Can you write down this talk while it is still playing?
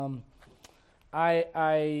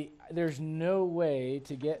There's no way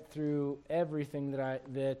to get through everything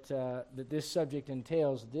that this subject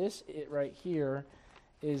entails. Right here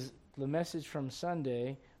is the message from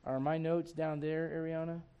Sunday. Are my notes down there,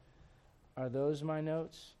 Ariana? Are those my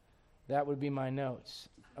notes? That would be my notes.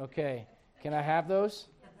 Okay. Can I have those?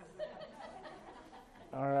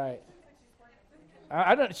 All right.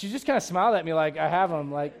 I don't. She just kind of smiled at me like I have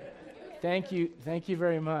them. Like, thank you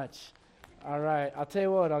very much. All right. I'll tell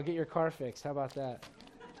you what. I'll get your car fixed. How about that?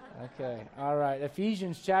 Okay. All right.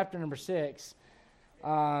 Ephesians chapter number 6,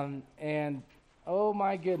 and oh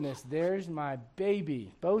my goodness, there's my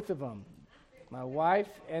baby, both of them, my wife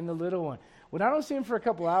and the little one. When I don't see him for a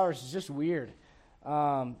couple hours, it's just weird.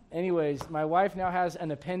 Anyways, my wife now has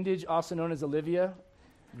an appendage, also known as Olivia,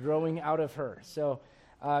 growing out of her. So,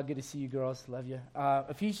 good to see you girls. Love you.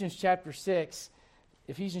 Ephesians chapter 6.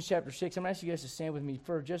 I'm going to ask you guys to stand with me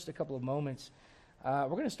for just a couple of moments. We're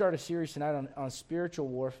going to start a series tonight on spiritual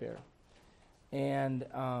warfare. And,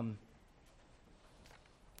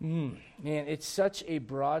 man, it's such a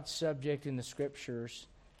broad subject in the Scriptures.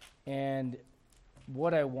 And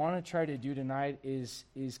what I want to try to do tonight is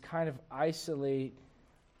kind of isolate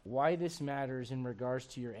why this matters in regards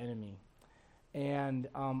to your enemy. And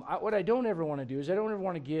what I don't ever want to do is I don't ever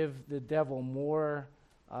want to give the devil more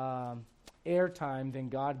airtime than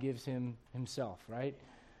God gives him himself, right?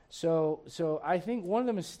 So I think one of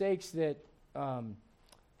the mistakes that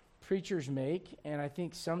preachers make, and I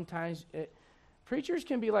think sometimes preachers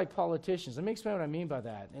can be like politicians. Let me explain what I mean by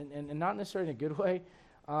that, and not necessarily in a good way.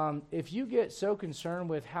 If you get so concerned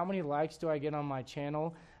with how many likes do I get on my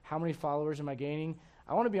channel, how many followers am I gaining,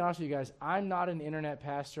 I want to be honest with you guys, I'm not an internet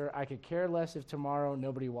pastor. I could care less if tomorrow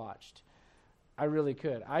nobody watched. I really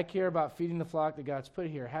could. I care about feeding the flock that God's put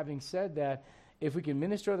here. Having said that, if we can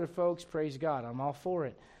minister to other folks, praise God. I'm all for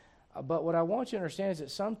it. But what I want you to understand is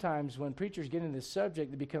that sometimes when preachers get into this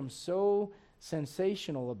subject, they become so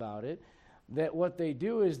sensational about it that what they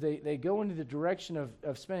do is they go into the direction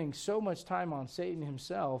of spending so much time on Satan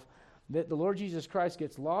himself that the Lord Jesus Christ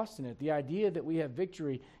gets lost in it. The idea that we have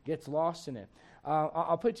victory gets lost in it.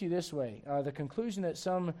 I'll put it to you this way. The conclusion that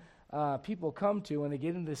some people come to when they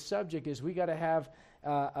get into this subject is we got to have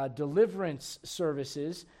deliverance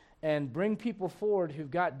services and bring people forward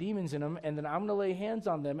who've got demons in them, and then I'm going to lay hands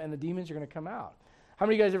on them, and the demons are going to come out. How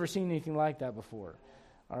many of you guys ever seen anything like that before?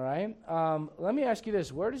 All right. Let me ask you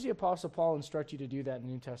this. Where does the Apostle Paul instruct you to do that in the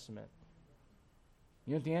New Testament?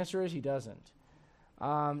 You know what the answer is? He doesn't.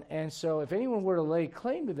 And so if anyone were to lay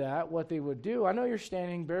claim to that, what they would do, I know you're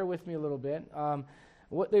standing, bear with me a little bit.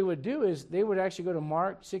 What they would do is they would actually go to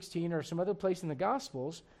Mark 16 or some other place in the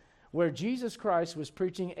Gospels where Jesus Christ was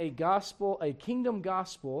preaching a gospel, a kingdom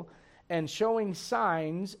gospel, and showing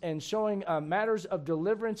signs and showing matters of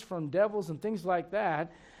deliverance from devils and things like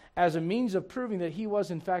that as a means of proving that he was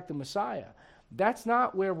in fact the Messiah. That's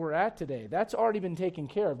not where we're at today. That's already been taken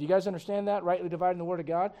care of. Do you guys understand that? Rightly dividing the Word of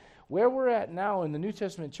God? Where we're at now in the New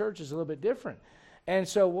Testament church is a little bit different. And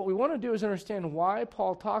so what we want to do is understand why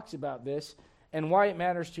Paul talks about this and why it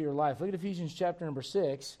matters to your life. Look at Ephesians chapter number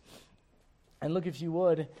 6, and look, if you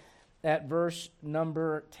would, at verse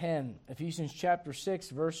number 10. Ephesians chapter 6,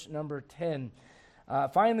 verse number 10.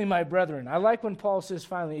 Finally, my brethren. I like when Paul says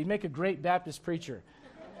finally. He'd make a great Baptist preacher.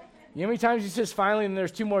 You know how many times he says finally and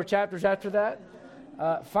there's 2 more chapters after that?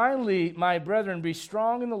 Finally, my brethren, be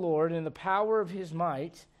strong in the Lord and in the power of his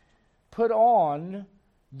might. Put on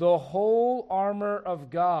the whole armor of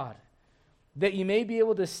God, that ye may be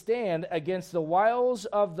able to stand against the wiles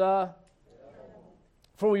of the devil.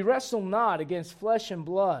 For we wrestle not against flesh and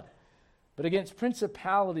blood, but against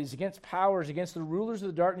principalities, against powers, against the rulers of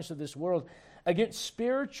the darkness of this world, against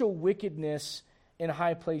spiritual wickedness in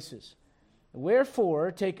high places.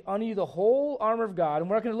 Wherefore, take unto you the whole armor of God. And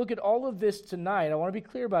we're not going to look at all of this tonight. I want to be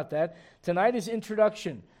clear about that. Tonight is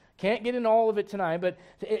introduction. Can't get into all of it tonight, but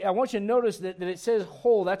I want you to notice that it says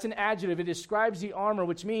whole. That's an adjective. It describes the armor,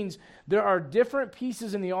 which means there are different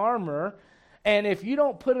pieces in the armor, and if you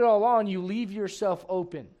don't put it all on, you leave yourself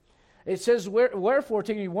open. It says, wherefore,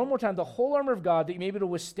 taking you one more time, the whole armor of God, that you may be able to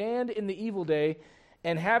withstand in the evil day,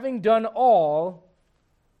 and having done all,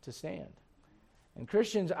 to stand. And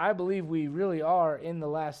Christians, I believe we really are in the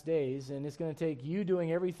last days, and it's going to take you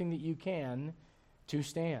doing everything that you can to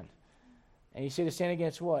stand. And you say to stand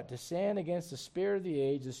against what? To stand against the spirit of the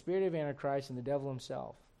age, the spirit of Antichrist, and the devil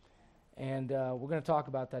himself. And we're going to talk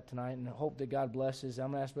about that tonight and hope that God blesses.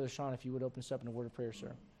 I'm going to ask Brother Sean if you would open us up in a word of prayer,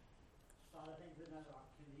 sir. Father, thank you for another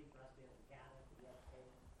opportunity for us to be able to gather together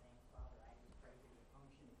and sing. Father, I just pray for your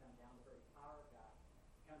function to come down, the very power of God,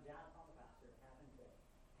 come down upon the pastor, have him to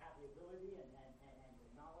have the ability and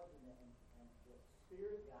the knowledge and the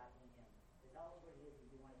Spirit of God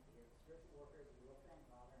spiritual warfare is a real thing,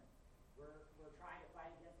 Father. And we're trying to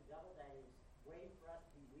fight against the devil that is waiting for us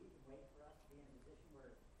to be weak and waiting for us to be in a position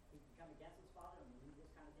where he can come against us, Father, and we need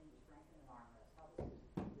this kind of thing to strengthen and arm us. Help us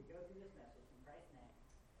as we go through this message. In Christ's name,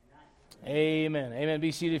 amen. Amen. Amen.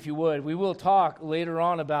 Be seated if you would. We will talk later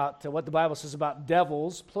on about what the Bible says about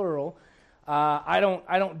devils, plural. I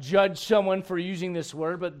don't judge someone for using this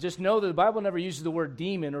word, but just know that the Bible never uses the word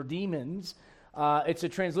demon or demons. It's a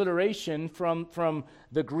transliteration from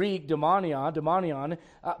the Greek daimonion.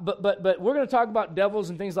 But we're going to talk about devils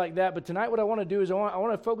and things like that. But tonight what I want to do is I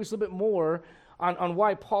want to focus a little bit more on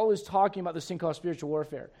why Paul is talking about this thing called spiritual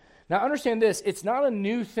warfare. Now understand this, it's not a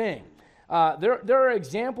new thing. There are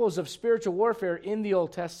examples of spiritual warfare in the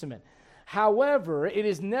Old Testament. However, it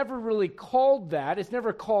is never really called that. It's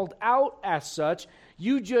never called out as such.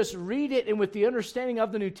 You just read it, and with the understanding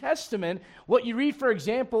of the New Testament, what you read, for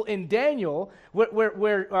example, in Daniel,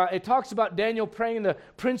 where it talks about Daniel praying, the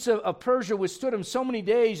prince of Persia withstood him so many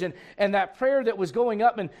days, and that prayer that was going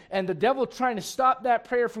up, and the devil trying to stop that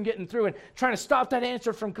prayer from getting through, and trying to stop that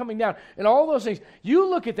answer from coming down, and all those things. You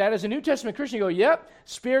look at that as a New Testament Christian, you go, yep,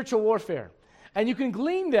 spiritual warfare. And you can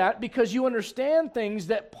glean that because you understand things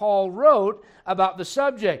that Paul wrote about the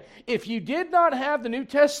subject. If you did not have the New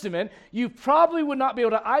Testament, you probably would not be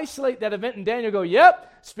able to isolate that event in Daniel and go,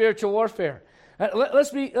 yep, spiritual warfare.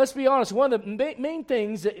 Let's be honest. One of the main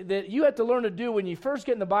things that you have to learn to do when you first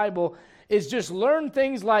get in the Bible is just learn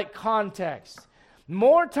things like context.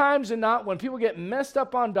 More times than not, when people get messed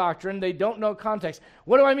up on doctrine, they don't know context.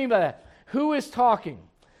 What do I mean by that? Who is talking?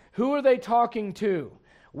 Who are they talking to?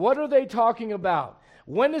 What are they talking about?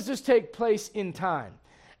 When does this take place in time?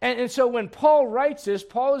 And so when Paul writes this,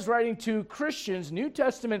 Paul is writing to Christians, New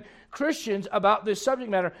Testament Christians, about this subject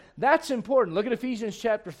matter. That's important. Look at Ephesians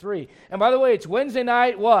chapter 3. And by the way, it's Wednesday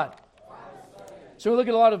night, what? So we look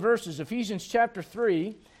at a lot of verses. Ephesians chapter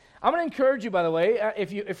 3. I'm going to encourage you, by the way,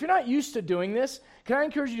 if you're not used to doing this, can I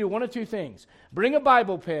encourage you to do one of two things? Bring a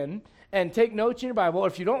Bible pen and take notes in your Bible. Or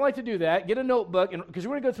if you don't like to do that, get a notebook, because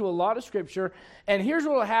we're going to go through a lot of Scripture. And here's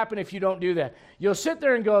what will happen if you don't do that. You'll sit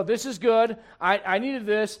there and go, this is good, I needed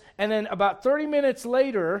this, and then about 30 minutes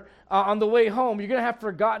later, on the way home, you're going to have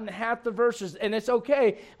forgotten half the verses, and it's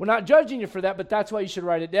okay. We're not judging you for that, but that's why you should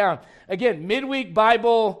write it down. Again, midweek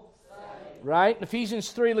Bible, right?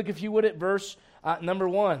 Ephesians 3, look if you would at verse number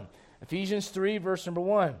 1. Ephesians 3, verse number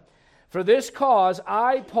 1. For this cause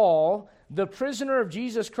I, Paul, the prisoner of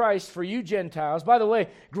Jesus Christ for you Gentiles. By the way,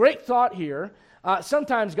 great thought here.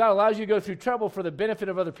 Sometimes God allows you to go through trouble for the benefit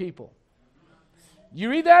of other people. You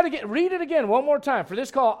read that again. Read it again one more time. For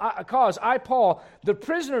this cause I, Paul, the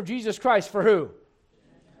prisoner of Jesus Christ for who?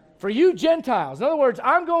 For you Gentiles. In other words,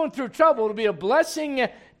 I'm going through trouble to be a blessing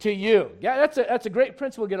to you. Yeah, that's a great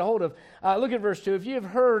principle to get a hold of. Look at verse 2. If you have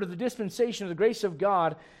heard of the dispensation of the grace of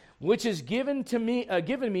God, which is given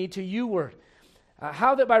me to you word,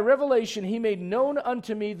 how that by revelation he made known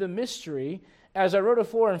unto me the mystery, as I wrote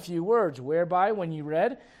afore in few words, whereby when you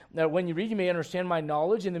read, you may understand my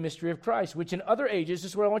knowledge in the mystery of Christ, which in other ages,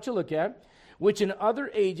 this is what I want you to look at, which in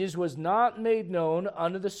other ages was not made known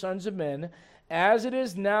unto the sons of men, as it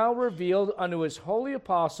is now revealed unto his holy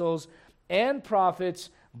apostles and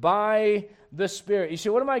prophets by the Spirit. You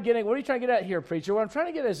say, what am I getting? What are you trying to get at here, preacher? What I'm trying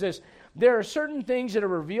to get at is this. There are certain things that are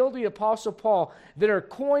revealed to the Apostle Paul that are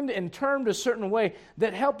coined and termed a certain way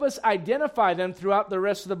that help us identify them throughout the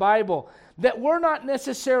rest of the Bible, that we're not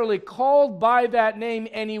necessarily called by that name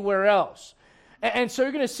anywhere else. And so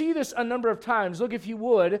you're going to see this a number of times. Look, if you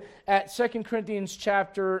would, at 2 Corinthians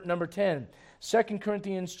chapter number 10. 2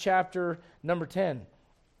 Corinthians chapter number 10.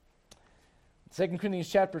 2 Corinthians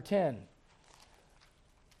chapter 10.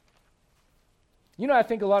 You know, I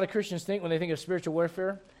think a lot of Christians think when they think of spiritual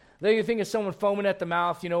warfare, they think of someone foaming at the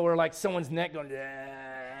mouth, or like someone's neck going,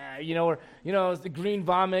 or the green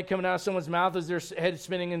vomit coming out of someone's mouth as their head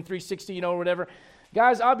spinning in 360, or whatever.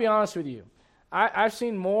 Guys, I'll be honest with you. I've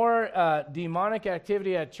seen more demonic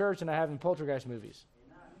activity at church than I have in poltergeist movies.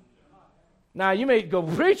 Now, you may go,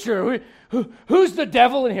 preacher, who's the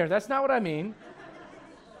devil in here? That's not what I mean.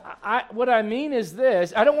 What I mean is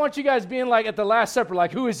this. I don't want you guys being like at the Last Supper,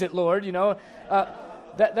 like, who is it, Lord?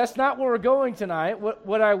 That's not where we're going tonight.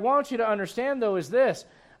 What I want you to understand, though, is this.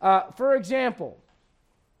 For example,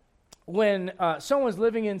 when someone's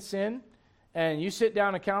living in sin and you sit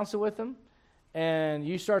down and counsel with them and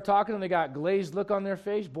you start talking to them, they got glazed look on their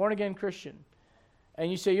face, born-again Christian,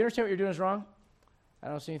 and you say, you understand what you're doing is wrong? I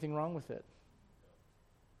don't see anything wrong with it.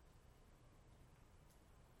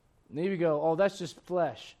 And you go, oh, that's just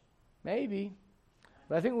flesh. Maybe.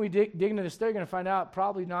 But I think when we dig into this, they're going to find out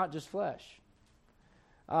probably not just flesh.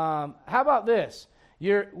 How about this?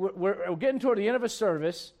 We're getting toward the end of a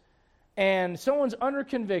service, and someone's under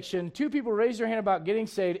conviction, 2 people raise their hand about getting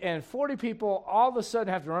saved, and 40 people all of a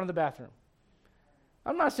sudden have to run to the bathroom.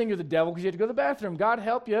 I'm not saying you're the devil because you have to go to the bathroom. God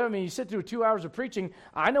help you. I mean, you sit through 2 hours of preaching.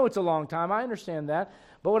 I know it's a long time. I understand that.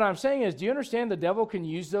 But what I'm saying is, do you understand the devil can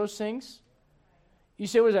use those things? You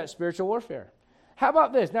say, what is that? Spiritual warfare. How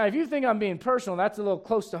about this? Now, if you think I'm being personal, that's a little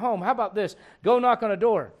close to home. How about this? Go knock on a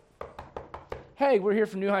door. Hey, we're here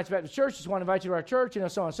from New Heights Baptist Church. Just want to invite you to our church,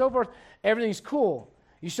 so on and so forth. Everything's cool.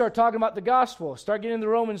 You start talking about the gospel. Start getting into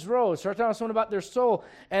the Romans road. Start talking to someone about their soul.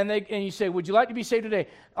 And you say, would you like to be saved today?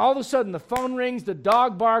 All of a sudden, the phone rings, the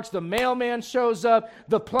dog barks, the mailman shows up,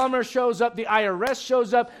 the plumber shows up, the IRS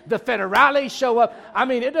shows up, the federales show up. I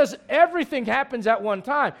mean, everything happens at one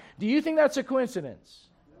time. Do you think that's a coincidence?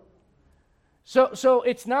 So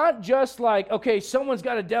it's not just like, okay, someone's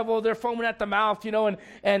got a devil, they're foaming at the mouth,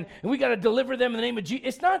 and we got to deliver them in the name of Jesus.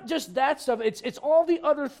 It's not just that stuff. It's all the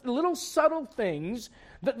other little subtle things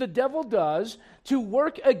that the devil does to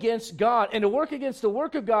work against God and to work against the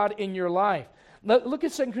work of God in your life. Look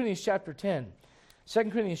at 2 Corinthians chapter 10. 2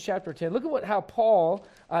 Corinthians chapter 10. Look at how Paul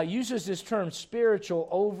uses this term spiritual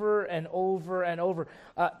over and over and over.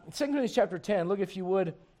 2 Corinthians chapter 10, look if you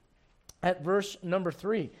would at verse number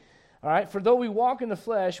 3. All right, for though we walk in the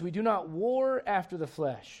flesh, we do not war after the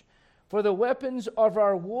flesh. For the weapons of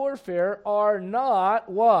our warfare are not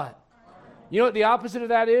what? You know what the opposite of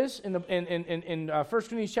that is in 1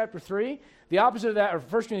 Corinthians chapter 3? The opposite of that, or 1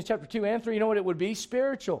 Corinthians chapter 2 and 3, you know what it would be?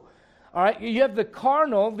 Spiritual. All right, you have the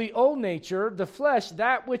carnal, the old nature, the flesh,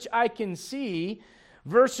 that which I can see,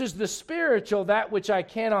 versus the spiritual, that which I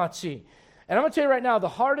cannot see. And I'm going to tell you right now, the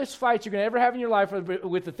hardest fights you're going to ever have in your life are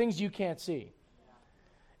with the things you can't see.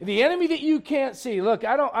 The enemy that you can't see. Look,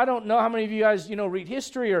 I don't know how many of you guys, read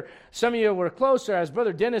history, or some of you were closer, as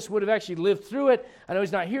Brother Dennis would have actually lived through it. I know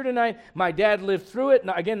he's not here tonight. My dad lived through it.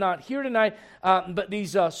 Not here tonight. But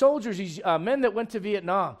these soldiers, these men that went to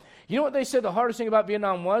Vietnam, you know what they said the hardest thing about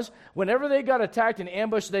Vietnam was? Whenever they got attacked and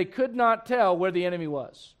ambushed, they could not tell where the enemy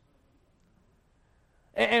was.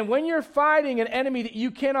 And when you're fighting an enemy that you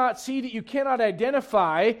cannot see, that you cannot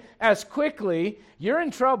identify as quickly, you're in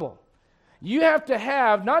trouble. You have to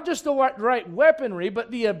have not just the right weaponry, but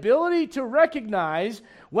the ability to recognize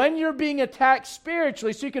when you're being attacked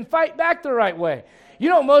spiritually so you can fight back the right way. You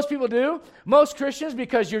know what most people do? Most Christians,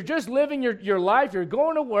 because you're just living your life, you're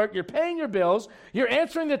going to work, you're paying your bills, you're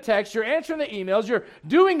answering the texts, you're answering the emails, you're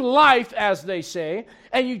doing life, as they say,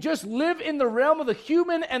 and you just live in the realm of the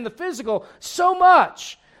human and the physical so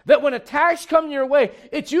much that when attacks come your way,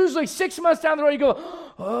 it's usually 6 months down the road, you go,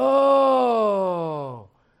 oh,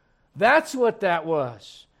 that's what that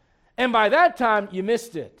was. And by that time, you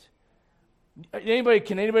missed it. Can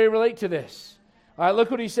anybody relate to this? All right,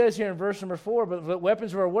 look what he says here in verse number 4. But the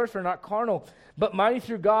weapons of our warfare are not carnal, but mighty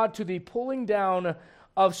through God to the pulling down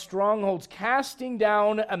of strongholds, casting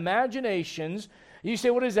down imaginations. You say,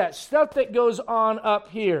 what is that? Stuff that goes on up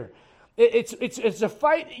here. It's a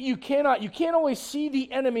fight you can't always see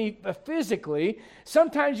the enemy physically.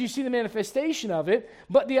 Sometimes you see the manifestation of it,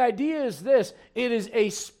 but the idea is this: it is a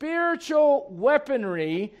spiritual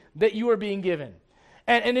weaponry that you are being given.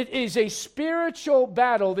 And it is a spiritual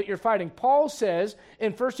battle that you're fighting. Paul says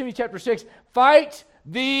in 1 Timothy chapter 6, fight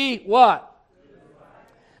the what?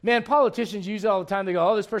 Man, politicians use it all the time. They go,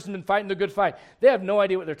 oh, this person's been fighting the good fight. They have no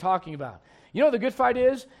idea what they're talking about. You know what the good fight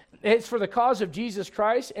is? It's for the cause of Jesus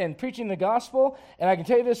Christ and preaching the gospel. And I can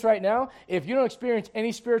tell you this right now, if you don't experience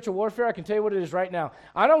any spiritual warfare, I can tell you what it is right now.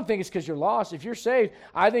 I don't think it's because you're lost. If you're saved,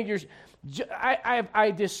 I think you're...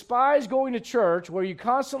 I despise going to church where you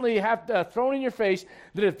constantly have thrown in your face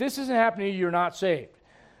that if this isn't happening to you, you're not saved.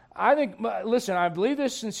 I think, listen, I believe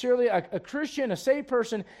this sincerely. A Christian, a saved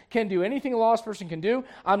person can do anything a lost person can do.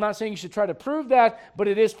 I'm not saying you should try to prove that, but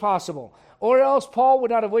it is possible. Or else Paul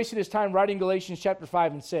would not have wasted his time writing Galatians chapter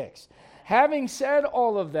 5 and 6. Having said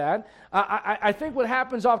all of that, I think what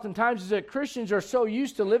happens oftentimes is that Christians are so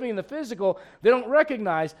used to living in the physical, they don't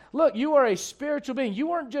recognize, look, you are a spiritual being. You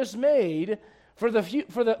weren't just made for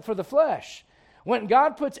the flesh. When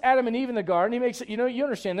God puts Adam and Eve in the garden, he makes it, you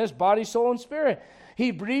understand this, body, soul, and spirit.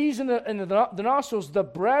 He breathes in the nostrils the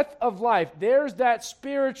breath of life. There's that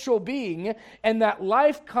spiritual being, and that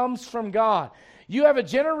life comes from God. You have a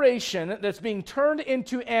generation that's being turned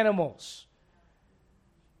into animals.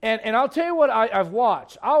 And I'll tell you what I've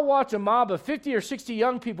watched. I'll watch a mob of 50 or 60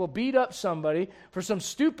 young people beat up somebody for some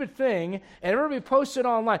stupid thing, and everybody posts it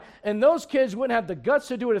online. And those kids wouldn't have the guts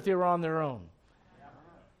to do it if they were on their own.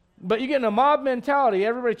 But you get in a mob mentality,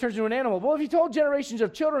 everybody turns into an animal. Well, if you told generations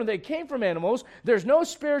of children they came from animals, there's no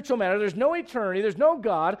spiritual matter, there's no eternity, there's no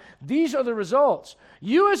God, these are the results.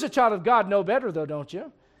 You as a child of God know better though, don't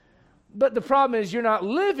you? But the problem is you're not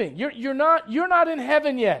living. You're not in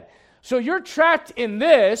heaven yet. So you're trapped in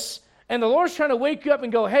this, and the Lord's trying to wake you up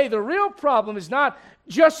and go, hey, the real problem is not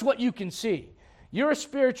just what you can see. You're a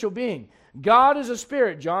spiritual being. God is a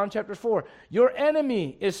spirit, John chapter 4. Your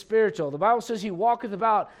enemy is spiritual. The Bible says he walketh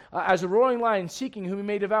about as a roaring lion, seeking whom he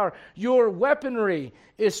may devour. Your weaponry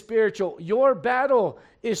is spiritual. Your battle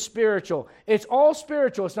is spiritual. It's all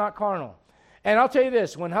spiritual. It's not carnal. And I'll tell you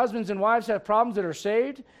this, when husbands and wives have problems that are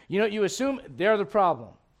saved, you assume they're the problem.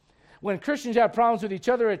 When Christians have problems with each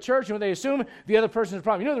other at church, they assume the other person is the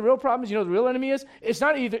problem. The real problem is, the real enemy is? It's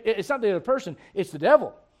not the other person, it's the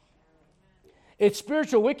devil. It's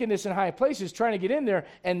spiritual wickedness in high places trying to get in there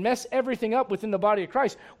and mess everything up within the body of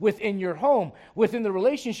Christ, within your home, within the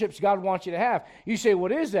relationships God wants you to have. You say,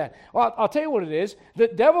 what is that? Well, I'll tell you what it is. The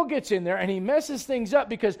devil gets in there and he messes things up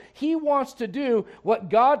because he wants to do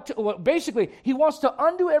basically, he wants to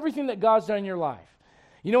undo everything that God's done in your life.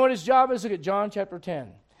 You know what his job is? Look at John chapter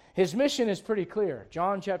 10. His mission is pretty clear.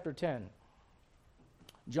 John chapter 10.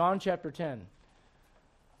 John chapter 10.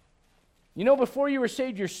 Before you were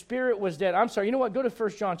saved, your spirit was dead. I'm sorry. You know what? Go to 1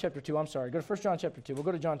 John chapter 2. I'm sorry. Go to 1 John chapter 2. We'll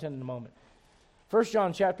go to John 10 in a moment. 1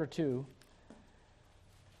 John chapter 2.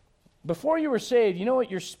 Before you were saved, you know what?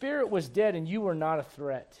 Your spirit was dead and you were not a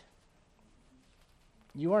threat.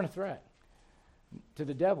 You weren't a threat to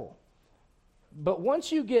the devil. But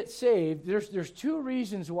once you get saved, there's two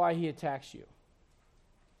reasons why he attacks you.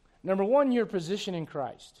 Number one, your position in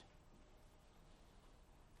Christ.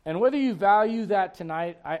 And whether you value that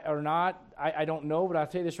tonight or not, I don't know, but I'll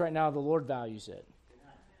tell you this right now, the Lord values it.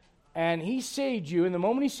 And he saved you, and the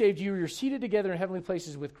moment he saved you, you're seated together in heavenly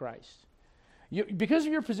places with Christ. Because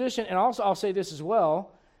of your position, and also I'll say this as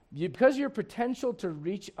well, because of your potential to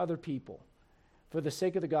reach other people for the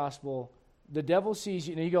sake of the gospel, the devil sees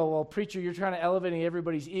you, and you go, well, preacher, you're trying to elevate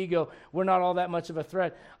everybody's ego. We're not all that much of a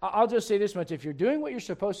threat. I'll just say this much. If you're doing what you're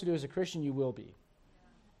supposed to do as a Christian, you will be.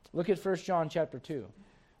 Look at 1 John chapter 2.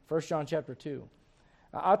 1 John chapter 2.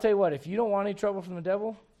 I'll tell you what, if you don't want any trouble from the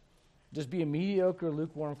devil, just be a mediocre,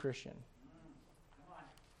 lukewarm Christian.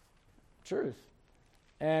 Truth.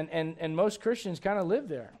 And most Christians kind of live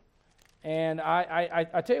there. And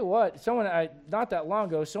I tell you what, not that long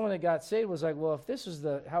ago, someone that got saved was like, well, if this is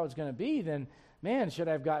how it's going to be, then, man, should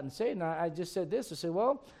I have gotten saved? And I just said this. I said,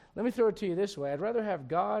 well, let me throw it to you this way. I'd rather have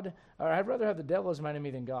the devil as my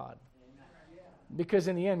enemy than God. Because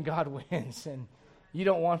in the end, God wins, and you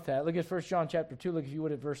don't want that. Look at 1 John chapter 2. Look, if you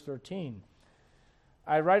would, at verse 13.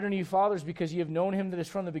 I write unto you, fathers, because ye have known him that is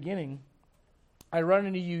from the beginning. I write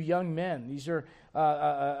unto you, young men. These are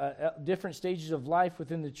different stages of life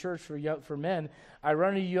within the church for men. I write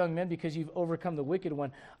unto you, young men, because you've overcome the wicked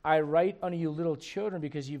one. I write unto you, little children,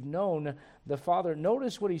 because you've known the Father.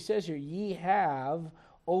 Notice what he says here. Ye have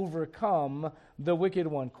overcome the wicked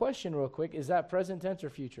one. Question real quick. Is that present tense or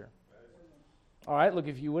future? All right, look,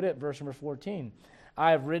 if you would, at verse number 14.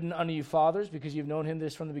 I have written unto you, fathers, because you've known him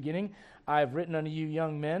this from the beginning. I have written unto you,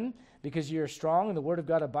 young men, because ye are strong, and the word of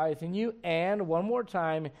God abideth in you. And one more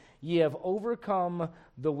time, ye have overcome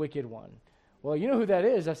the wicked one. Well, you know who that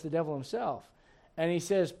is. That's the devil himself. And he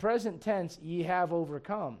says, present tense, ye have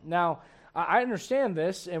overcome. Now, I understand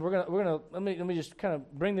this, and we're gonna let me just kind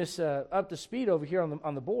of bring this up to speed over here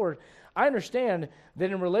on the board. I understand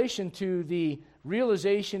that in relation to the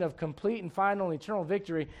realization of complete and final and eternal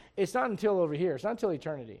victory, it's not until over here. It's not until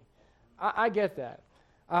eternity. I get that.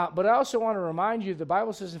 But I also want to remind you, the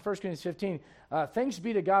Bible says in 1 Corinthians 15, thanks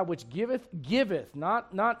be to God which giveth,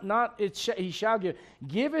 he shall give,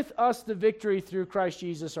 giveth us the victory through Christ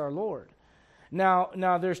Jesus our Lord.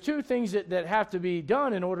 Now there's two things that have to be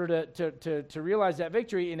done in order to realize that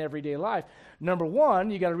victory in everyday life. Number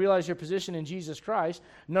one, you got to realize your position in Jesus Christ.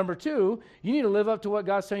 Number two, you need to live up to what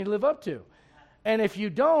God's telling you to live up to. And if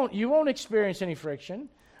you don't, you won't experience any friction.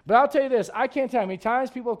 But I'll tell you this, I can't tell you how many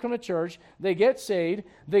times people come to church, they get saved,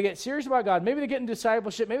 they get serious about God, maybe they get in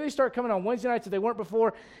discipleship, maybe they start coming on Wednesday nights that they weren't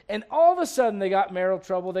before, and all of a sudden they got marital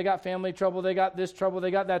trouble, they got family trouble, they got this trouble, they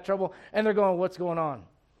got that trouble, and they're going, what's going on?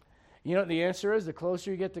 You know what the answer is? The closer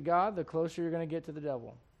you get to God, the closer you're going to get to the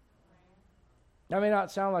devil. That may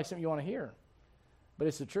not sound like something you want to hear, but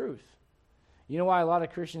it's the truth. You know why a lot of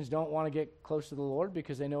Christians don't want to get close to the Lord?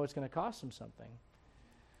 Because they know it's going to cost them something.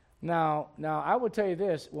 Now, I would tell you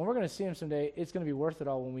this, when we're going to see him someday, it's going to be worth it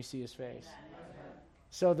all when we see his face.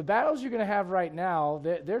 So the battles you're going to have right now,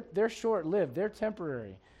 they're short-lived, they're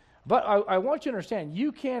temporary. But I want you to understand,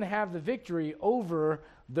 you can have the victory over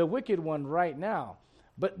the wicked one right now.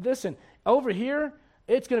 But listen, over here,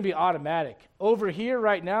 it's going to be automatic. Over here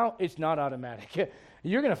right now, it's not automatic.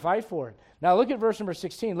 You're going to fight for it. Now look at verse number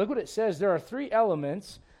 16. Look what it says. There are three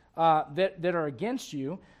elements that are against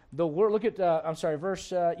you. the world. Look at, verse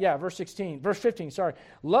 15. Sorry.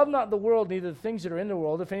 Love not the world, neither the things that are in the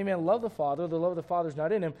world. If any man love the Father, the love of the Father is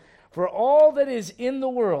not in him. For all that is in the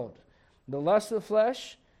world, the lust of the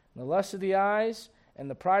flesh, the lust of the eyes, and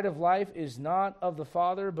the pride of life is not of the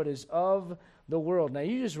Father, but is of the world. Now,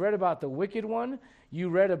 you just read about the wicked one. You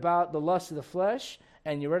read about the lust of the flesh,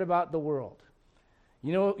 and you read about the world.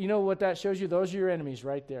 You know what that shows you? Those are your enemies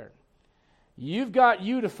right there. You've got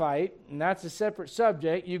you to fight, and that's a separate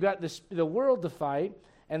subject. You've got the world to fight,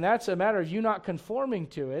 and that's a matter of you not conforming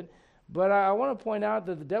to it. But I want to point out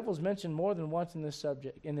that the devil's mentioned more than once in this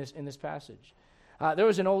subject, in this passage. There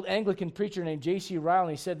was an old Anglican preacher named J.C. Ryle,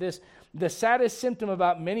 and he said this: the saddest symptom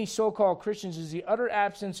about many so-called Christians is the utter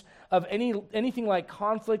absence of anything like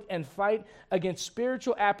conflict and fight against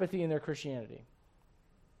spiritual apathy in their Christianity.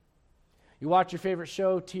 You watch your favorite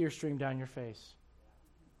show, tears stream down your face.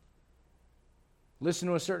 Listen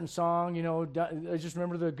to a certain song, I just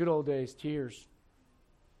remember the good old days, tears.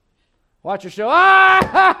 Watch your show,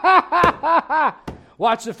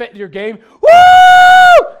 watch your game,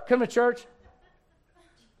 woo! Come to church.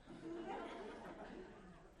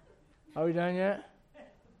 Are we done yet?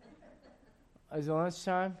 Is it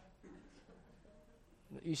lunchtime?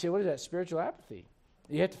 You say, what is that? Spiritual apathy.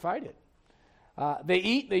 You have to fight it. They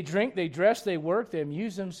eat, they drink, they dress, they work, they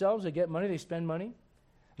amuse themselves, they get money, they spend money.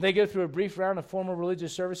 They go through a brief round of formal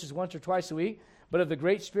religious services once or twice a week, but of the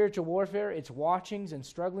great spiritual warfare, its watchings and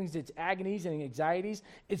strugglings, its agonies and anxieties,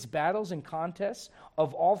 its battles and contests,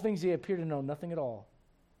 of all things they appear to know nothing at all.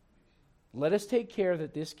 Let us take care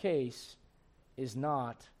that this case is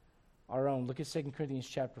not our own. Look at 2 Corinthians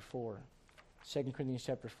chapter 4. 2 Corinthians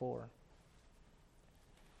chapter 4.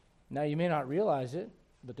 Now, you may not realize it,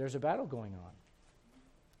 but there's a battle going on.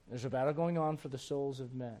 There's a battle going on for the souls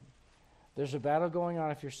of men. There's a battle going on,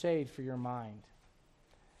 if you're saved, for your mind.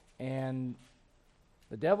 And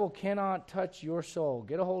the devil cannot touch your soul.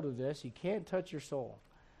 Get a hold of this. He can't touch your soul.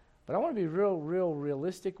 But I want to be real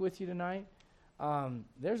realistic with you tonight.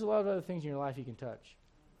 There's a lot of other things in your life you can touch.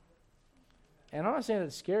 And I'm not saying that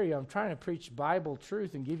to scare you. I'm trying to preach Bible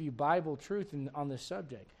truth and give you Bible truth on this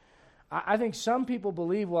subject. I think some people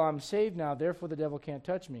believe, well, I'm saved now, therefore the devil can't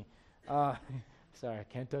touch me. Sorry, I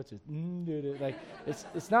can't touch it. Like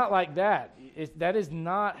it's not like that. That is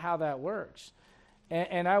not how that works.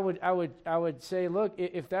 And I would say, look,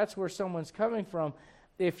 if that's where someone's coming from,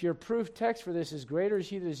 if your proof text for this is greater is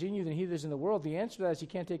he that is in you than he that is in the world, the answer to that is you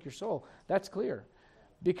can't take your soul. That's clear.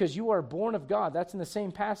 Because you are born of God. That's in the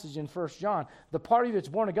same passage in 1 John. The part of you that's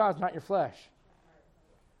born of God is not your flesh.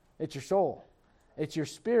 It's your soul. It's your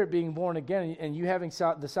spirit being born again and you having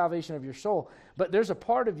the salvation of your soul. But there's a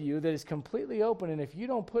part of you that is completely open, and if you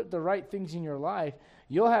don't put the right things in your life,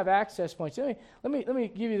 you'll have access points. Let me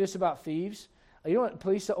give you this about thieves. You know what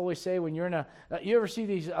police always say when you're in you ever see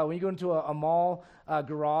these, when you go into a mall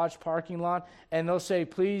garage parking lot, and they'll say,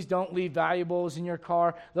 please don't leave valuables in your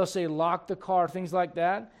car. They'll say, lock the car, things like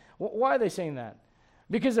that. Why are they saying that?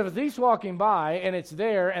 Because if a thief's walking by and it's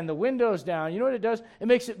there and the window's down, you know what it does? It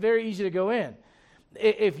makes it very easy to go in.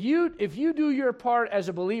 If you do your part as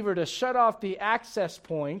a believer to shut off the access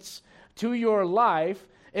points to your life,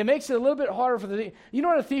 it makes it a little bit harder for the thief. You know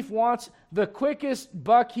what a thief wants? The quickest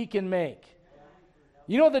buck he can make.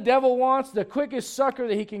 You know what the devil wants? The quickest sucker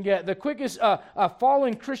that he can get, the quickest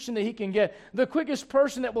fallen Christian that he can get, the quickest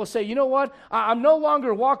person that will say, you know what, I'm no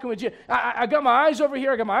longer walking with you. I got my eyes over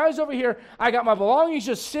here, I got my eyes over here, I got my belongings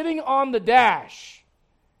just sitting on the dash,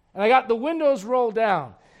 and I got the windows rolled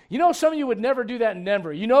down. You know, some of you would never do that in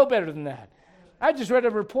Denver. You know better than that. I just read a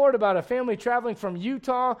report about a family traveling from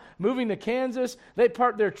Utah, moving to Kansas. They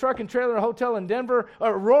parked their truck and trailer in a hotel in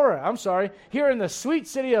Aurora, here in the sweet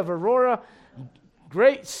city of Aurora.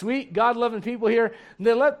 Great, sweet, God-loving people here. And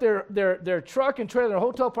they left their truck and trailer in a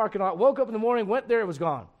hotel parking lot, woke up in the morning, went there, it was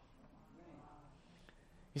gone.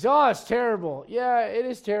 You say, oh, it's terrible. Yeah, it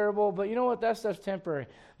is terrible, but you know what? That stuff's temporary.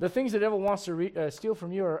 The things the devil wants to steal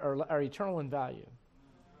from you are eternal in value.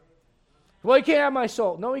 Well, he can't have my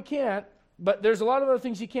soul. No, he can't, but there's a lot of other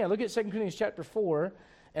things he can. Look at 2 Corinthians chapter 4,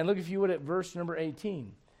 and look, if you would, at verse number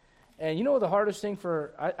 18. And you know what the hardest thing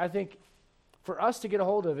I think for us to get a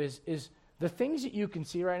hold of is the things that you can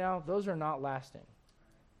see right now, those are not lasting.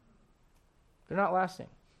 They're not lasting.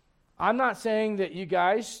 I'm not saying that you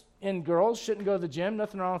guys and girls shouldn't go to the gym,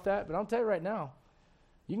 nothing wrong with that, but I'll tell you right now,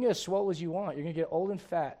 you can get as swole as you want. You're going to get old and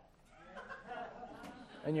fat.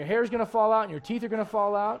 And your hair's going to fall out, and your teeth are going to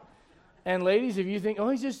fall out. And ladies, if you think, oh,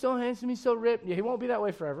 he's just so handsome, he's so ripped, yeah, he won't be that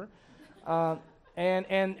way forever. Oh,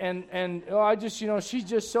 I just, she's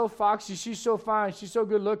just so foxy, she's so fine, she's so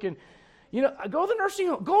good looking. Go to the nursing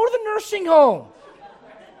home. Go to the nursing home.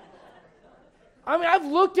 I mean, I've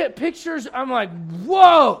looked at pictures, I'm like,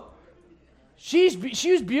 whoa! She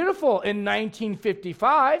was beautiful in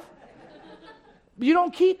 1955. You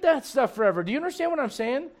don't keep that stuff forever. Do you understand what I'm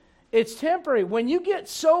saying? It's temporary. When you get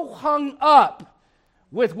so hung up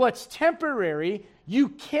with what's temporary, you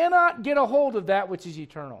cannot get a hold of that which is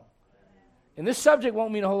eternal. And this subject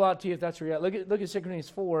won't mean a whole lot to you if that's where you're at. Look at 2 Corinthians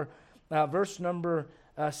 4, verse number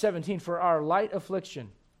 17. For our light affliction,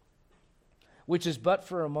 which is but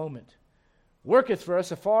for a moment, worketh for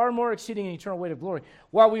us a far more exceeding and eternal weight of glory.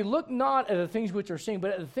 While we look not at the things which are seen,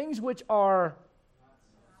 but at the things which are...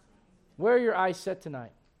 Where are your eyes set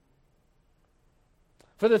tonight?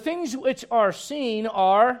 For the things which are seen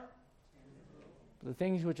are... The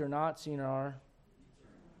things which are not seen are...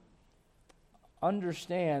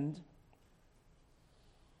 Understand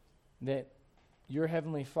that your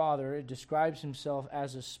heavenly Father describes himself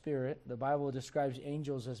as a spirit. The Bible describes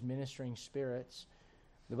angels as ministering spirits.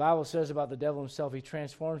 The Bible says about the devil himself, he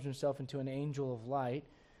transforms himself into an angel of light.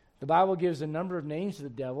 The Bible gives a number of names to the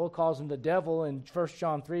devil, calls him the devil in 1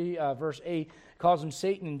 John 3, verse 8, calls him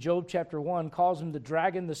Satan in Job chapter 1, calls him the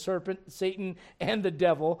dragon, the serpent, Satan, and the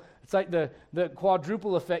devil. It's like the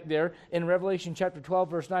quadruple effect there in Revelation chapter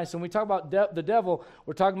 12, verse 9. So when we talk about the devil,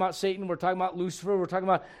 we're talking about Satan, we're talking about Lucifer, we're talking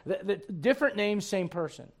about the different names, same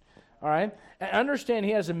person. All right? And understand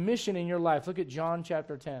he has a mission in your life. Look at John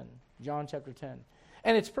chapter 10. John chapter 10.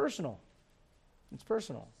 And it's personal. It's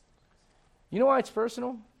personal. You know why it's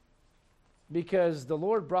personal? Because the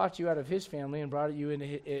Lord brought you out of his family and brought you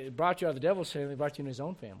out of the devil's family and brought you in his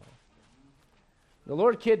own family. The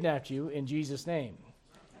Lord kidnapped you in Jesus' name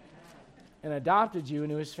and adopted you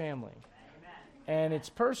into his family. And it's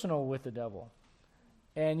personal with the devil.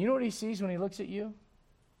 And you know what he sees when he looks at you?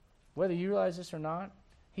 Whether you realize this or not,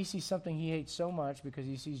 he sees something he hates so much because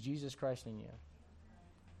he sees Jesus Christ in you.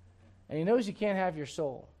 And he knows he can't have your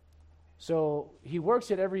soul. So he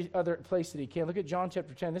works at every other place that he can. Look at John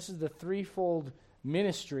chapter 10. This is the threefold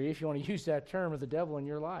ministry, if you want to use that term, of the devil in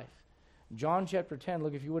your life. John chapter 10,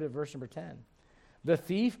 look if you would at verse number 10. The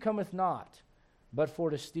thief cometh not, but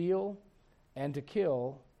for to steal and to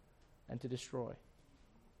kill and to destroy.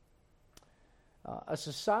 A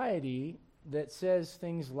society that says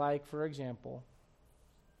things like, for example,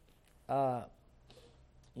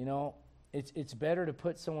 it's better to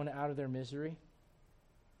put someone out of their misery,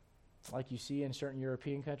 like you see in certain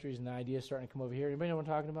European countries, and the idea is starting to come over here. Anybody know what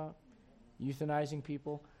I'm talking about? Euthanizing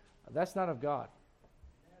people. That's not of God.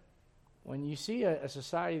 When you see a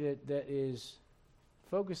society that is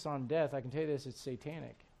focused on death, I can tell you this, it's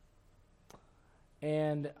satanic.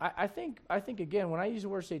 And I think again, when I use the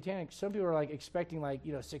word satanic, some people are like expecting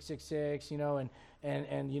 666,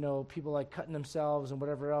 and people like cutting themselves and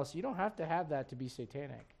whatever else. You don't have to have that to be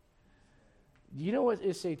satanic. You know what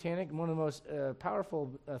is satanic? One of the most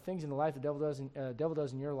powerful things in the life the devil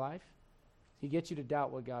does in your life, he gets you to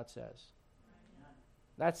doubt what God says.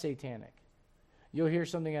 That's satanic. You'll hear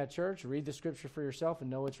something at church, read the scripture for yourself, and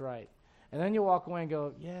know it's right. And then you'll walk away and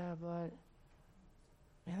go, yeah, but,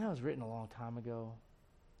 man, that was written a long time ago.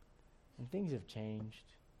 And things have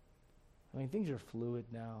changed. I mean, things are fluid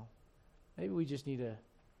now. Maybe we just need to,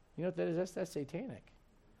 you know what that is? That's satanic.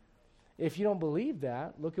 If you don't believe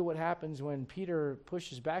that, look at what happens when Peter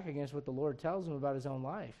pushes back against what the Lord tells him about his own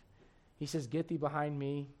life. He says, get thee behind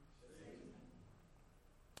me.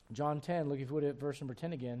 John 10, look if you would at verse number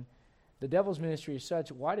 10 again. The devil's ministry is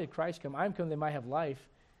such, why did Christ come? I am come that they might have life,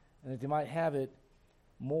 and that they might have it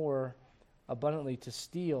more abundantly. To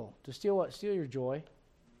steal. To steal what? Steal your joy.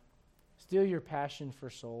 Steal your passion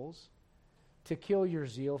for souls. To kill your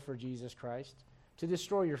zeal for Jesus Christ. To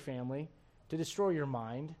destroy your family. To destroy your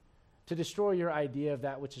mind. To destroy your idea of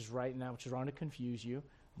that which is right and that which is wrong, to confuse you.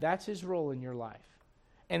 That's his role in your life.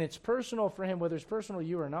 And it's personal for him, whether it's personal to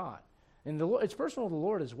you or not. And it's personal to the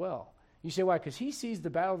Lord as well. You say, why? Because he sees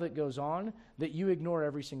the battle that goes on that you ignore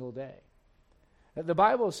every single day. The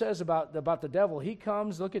Bible says about the devil, he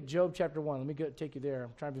comes, look at Job chapter 1. Let me take you there.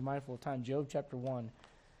 I'm trying to be mindful of time. Job chapter 1.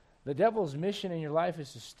 The devil's mission in your life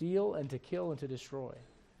is to steal and to kill and to destroy.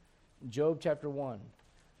 Job chapter 1.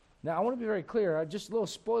 Now, I want to be very clear. Just a little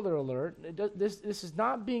spoiler alert. This is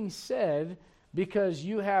not being said because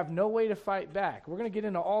you have no way to fight back. We're going to get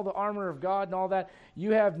into all the armor of God and all that.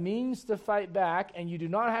 You have means to fight back, and you do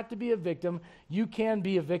not have to be a victim. You can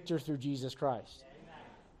be a victor through Jesus Christ.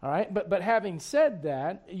 Amen. All right? But having said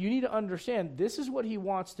that, you need to understand this is what he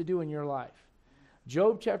wants to do in your life.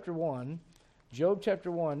 Job chapter 1,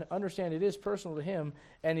 understand it is personal to him,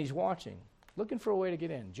 and he's watching. Looking for a way to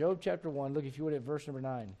get in. Job chapter 1, look if you would at verse number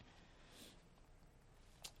 9.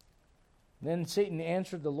 Then Satan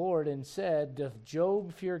answered the Lord and said, doth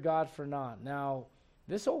Job fear God for naught? Now,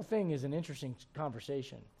 This whole thing is an interesting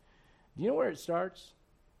conversation. Do you know where it starts?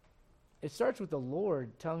 It starts with the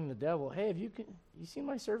Lord telling the devil, hey, have you seen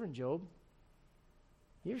my servant Job?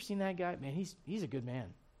 You ever seen that guy? Man, he's a good man.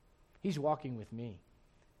 He's walking with me.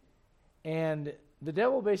 And the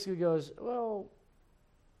devil basically goes, well,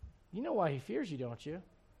 you know why he fears you, don't you?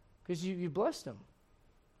 Because you blessed him.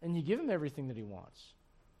 And you give him everything that he wants.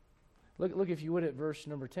 Look, if you would, at verse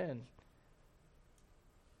number 10.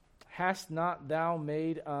 Hast not thou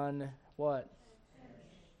made what?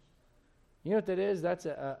 You know what that is? That's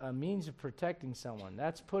a means of protecting someone.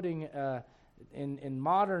 That's putting, in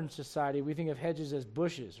modern society, we think of hedges as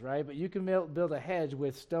bushes, right? But you can build a hedge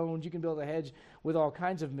with stones. You can build a hedge with all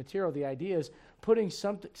kinds of material. The idea is putting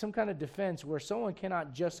some kind of defense where someone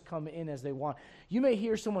cannot just come in as they want. You may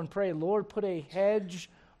hear someone pray, Lord, put a hedge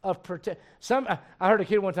of protection. I heard a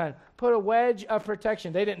kid one time, put a wedge of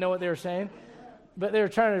protection. They didn't know what they were saying. But they were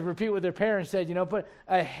trying to repeat what their parents said, put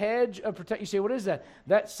a hedge of protection. You say, what is that?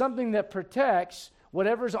 That's something that protects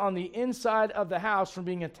whatever's on the inside of the house from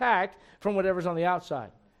being attacked from whatever's on the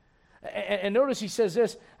outside. And notice he says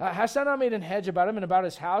this, hast thou not made an hedge about him and about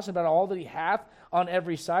his house and about all that he hath on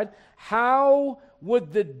every side? How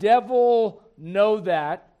would the devil know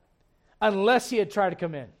that unless he had tried to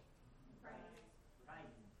come in?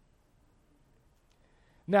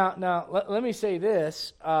 Now, let me say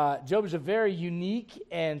this. Job is a very unique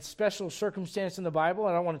and special circumstance in the Bible,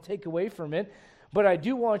 and I don't want to take away from it, but I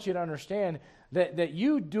do want you to understand that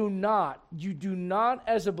you do not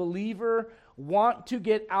as a believer want to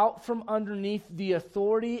get out from underneath the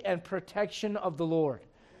authority and protection of the Lord.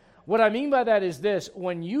 What I mean by that is this: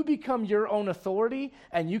 when you become your own authority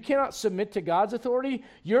and you cannot submit to God's authority,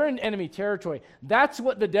 you're in enemy territory. That's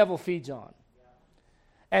what the devil feeds on.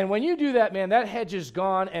 And when you do that, man, that hedge is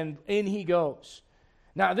gone and in he goes.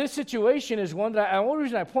 Now, this situation is one that the only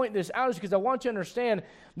reason I point this out is because I want you to understand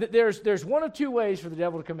that there's one of two ways for the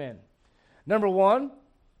devil to come in. Number one,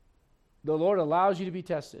 the Lord allows you to be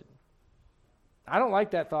tested. I don't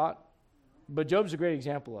like that thought, but Job's a great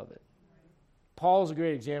example of it. Paul's a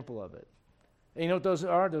great example of it. And you know what those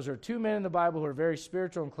are? Those are two men in the Bible who are very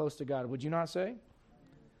spiritual and close to God. Would you not say?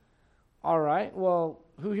 All right. Well,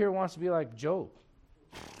 who here wants to be like Job?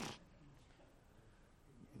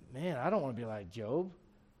 Man, I don't want to be like Job.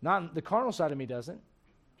 Not the carnal side of me doesn't.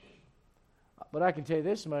 But I can tell you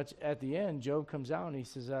this much. At the end, Job comes out and he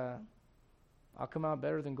says, I'll come out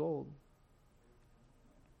better than gold.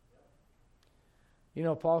 You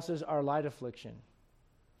know, Paul says, our light affliction.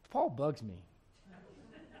 Paul bugs me.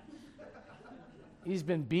 He's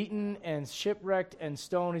been beaten and shipwrecked and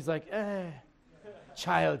stoned. He's like,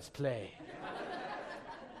 child's play.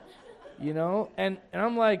 And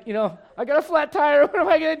I'm like, I got a flat tire. What am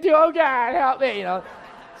I going to do? Oh, God, help me,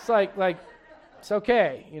 It's like it's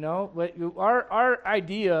okay, But our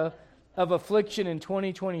idea of affliction in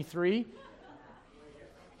 2023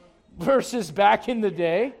 versus back in the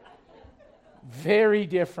day, very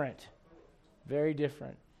different. Very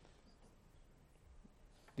different.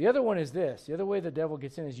 The other one is this. The other way the devil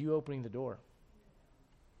gets in is you opening the door.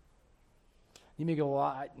 You may go,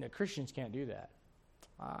 well, Christians can't do that.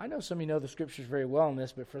 I know some of you know the scriptures very well in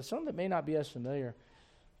this, but for some that may not be as familiar,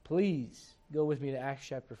 please go with me to Acts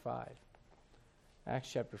chapter 5.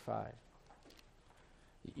 Acts chapter 5.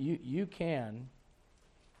 You can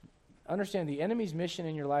understand the enemy's mission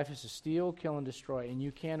in your life is to steal, kill, and destroy, and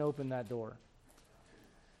you can open that door.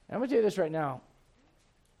 And I'm going to tell you this right now.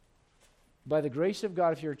 By the grace of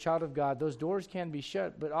God, if you're a child of God, those doors can be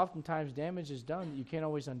shut, but oftentimes damage is done that you can't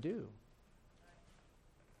always undo.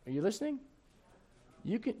 Are you listening?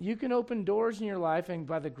 You can open doors in your life, and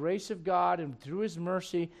by the grace of God and through His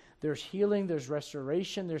mercy, there's healing, there's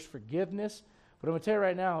restoration, there's forgiveness. But I'm going to tell you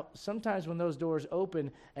right now, sometimes when those doors open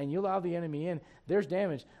and you allow the enemy in, there's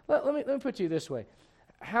damage. Let me put it to you this way.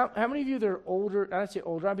 How many of you that are older, I don't say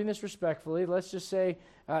older, I mean this respectfully, let's just say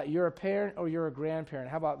you're a parent or you're a grandparent.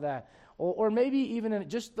 How about that? Or maybe even,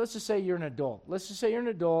 let's just say you're an adult. Let's just say you're an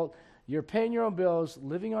adult, you're paying your own bills,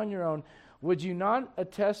 living on your own. Would you not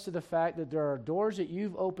attest to the fact that there are doors that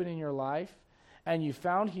you've opened in your life and you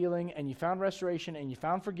found healing and you found restoration and you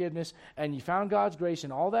found forgiveness and you found God's grace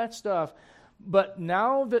and all that stuff, but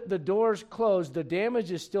now that the door's closed, the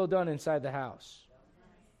damage is still done inside the house?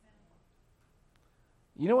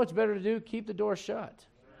 You know what's better to do? Keep the door shut.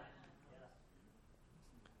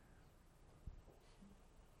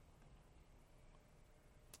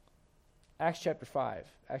 Acts chapter 5.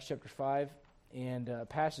 Acts chapter 5. And a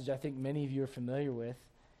passage I think many of you are familiar with.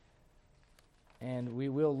 And we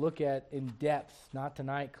will look at in depth, not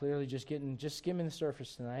tonight, clearly just skimming the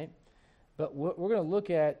surface tonight. But what we're going to look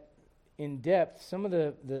at in depth some of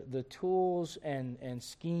the tools and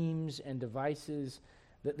schemes and devices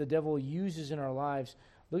that the devil uses in our lives.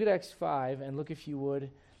 Look at Acts 5 and look, if you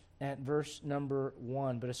would, at verse number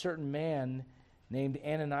 1. But a certain man named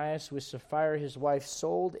Ananias with Sapphira his wife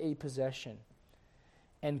sold a possession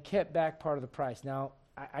and kept back part of the price. Now,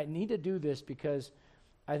 I need to do this because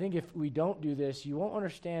I think if we don't do this, you won't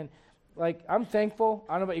understand. Like, I'm thankful.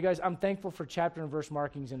 I don't know about you guys. I'm thankful for chapter and verse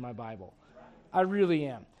markings in my Bible. I really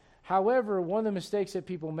am. However, one of the mistakes that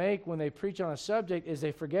people make when they preach on a subject is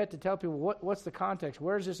they forget to tell people what's the context.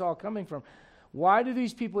 Where is this all coming from? Why do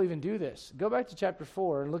these people even do this? Go back to chapter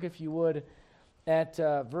 4 and look, if you would, at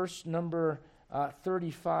verse number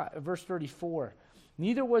 35, verse 34.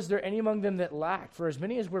 Neither was there any among them that lacked, for as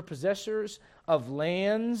many as were possessors of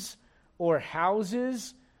lands or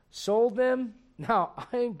houses sold them. Now,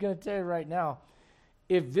 I am going to tell you right now,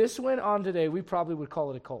 if this went on today, we probably would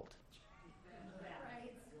call it a cult.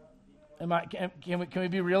 Can we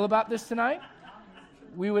be real about this tonight?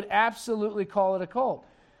 We would absolutely call it a cult.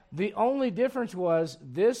 The only difference was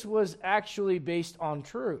this was actually based on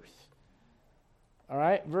truth. All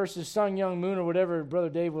right? Versus Sun Young Moon or whatever Brother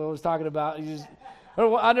Dave was talking about.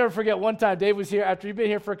 I'll never forget one time Dave was here after he'd been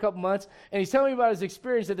here for a couple months, and he's telling me about his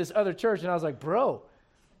experience at this other church, and I was like, bro,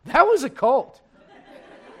 that was a cult.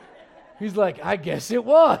 He's like, I guess it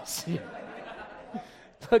was.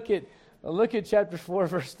 Look at chapter 4,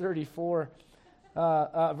 verse 34,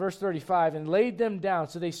 verse 35, and laid them down.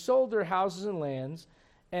 So they sold their houses and lands,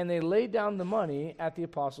 and they laid down the money at the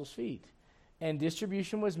apostles' feet. And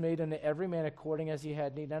distribution was made unto every man according as he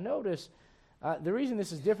had need. Now notice, the reason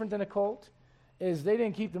this is different than a cult is they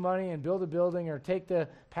didn't keep the money and build a building or take the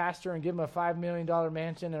pastor and give him a $5 million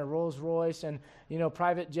mansion and a Rolls Royce and,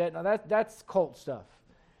 private jet. Now that's cult stuff.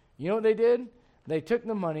 You know what they did? They took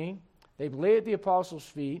the money, they laid it at the apostles'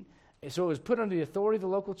 feet, so it was put under the authority of the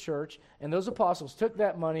local church, and those apostles took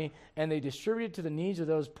that money and they distributed it to the needs of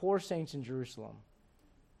those poor saints in Jerusalem.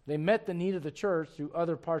 They met the need of the church through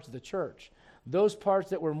other parts of the church. Those parts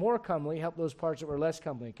that were more comely helped those parts that were less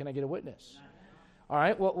comely. Can I get a witness? All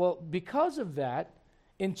right, well, because of that,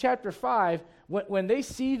 in chapter 5, when they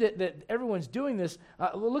see that everyone's doing this,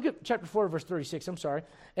 look at chapter 4, verse 36, I'm sorry.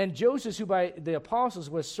 And Joseph, who by the apostles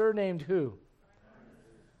was surnamed who?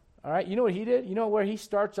 All right, you know what he did? You know where he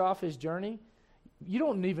starts off his journey? You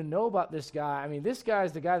don't even know about this guy. I mean, this guy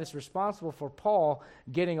is the guy that's responsible for Paul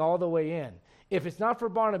getting all the way in. If it's not for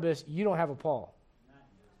Barnabas, you don't have a Paul.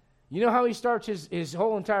 You know how he starts his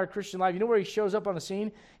whole entire Christian life? You know where he shows up on the scene?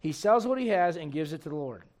 He sells what he has and gives it to the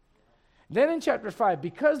Lord. Then in chapter 5,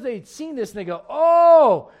 because they'd seen this and they go,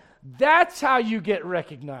 oh, that's how you get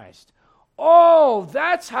recognized. Oh,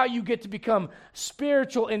 that's how you get to become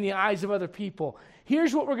spiritual in the eyes of other people.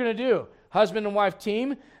 Here's what we're going to do. Husband and wife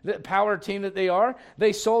team, the power team that they are,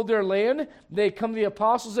 they sold their land. They come to the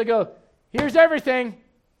apostles. They go, here's everything.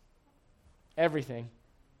 Everything.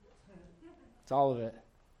 It's all of it.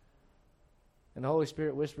 And the Holy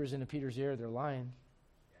Spirit whispers into Peter's ear, they're lying.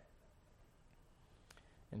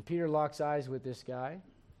 And Peter locks eyes with this guy.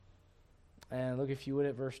 And look, if you would,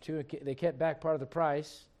 at verse 2. They kept back part of the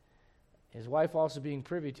price, his wife also being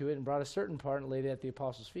privy to it, and brought a certain part and laid it at the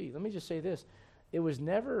apostles' feet. Let me just say this. It was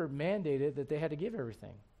never mandated that they had to give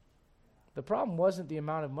everything. The problem wasn't the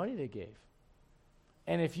amount of money they gave.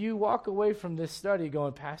 And if you walk away from this study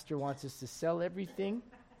going, Pastor wants us to sell everything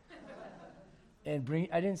and bring,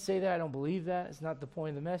 I didn't say that, I don't believe that. It's not the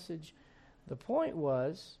point of the message. The point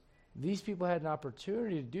was, these people had an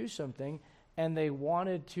opportunity to do something, and they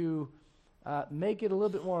wanted to make it a little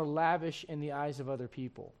bit more lavish in the eyes of other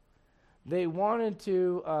people. They wanted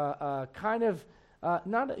to not, kind of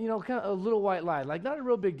a little white lie, like not a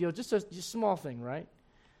real big deal, just a small thing, right?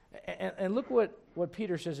 And look what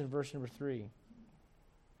Peter says in verse number 3.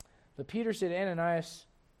 But Peter said, Ananias,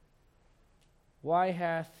 why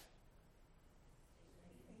hath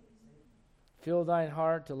filled thine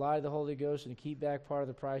heart to lie to the Holy Ghost and to keep back part of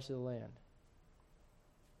the price of the land?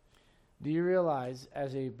 Do you realize,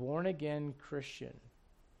 as a born-again Christian,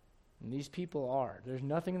 and these people are, there's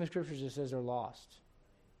nothing in the Scriptures that says they're lost.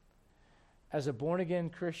 As a born-again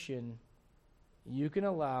Christian, you can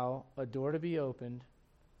allow a door to be opened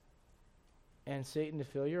and Satan to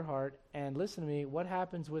fill your heart. And listen to me, what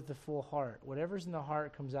happens with the full heart? Whatever's in the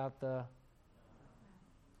heart comes out the...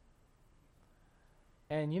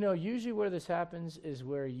 And usually where this happens is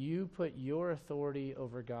where you put your authority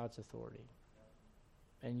over God's authority.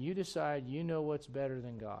 And you decide you know what's better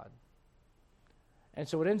than God. And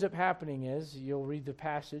so what ends up happening is, you'll read the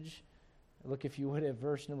passage, look if you would at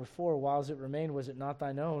verse number 4, whiles it remained, was it not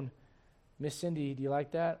thine own? Miss Cindy, do you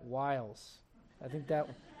like that? Wiles. I think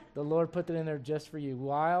The Lord put that in there just for you.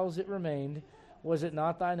 Whiles it remained, was it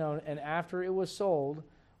not thine own? And after it was sold,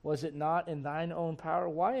 was it not in thine own power?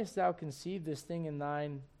 Why hast thou conceived this thing in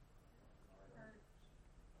thine heart?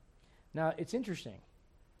 Now, it's interesting.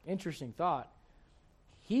 Interesting thought.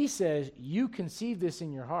 He says, you conceived this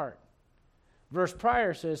in your heart. Verse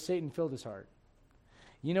prior says, Satan filled his heart.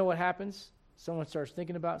 You know what happens? Someone starts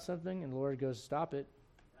thinking about something, and the Lord goes, stop it.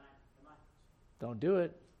 Don't do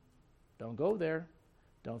it. Don't go there.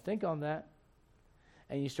 Don't think on that.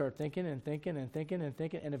 And you start thinking and thinking and thinking and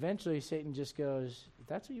thinking, and eventually Satan just goes,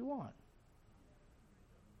 that's what you want.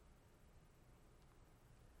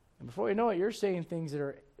 And before you know it, you're saying things that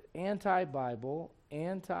are anti-Bible,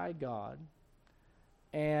 anti-God,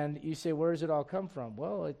 and you say, where does it all come from?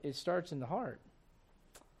 Well, it starts in the heart.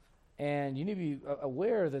 And you need to be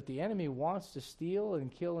aware that the enemy wants to steal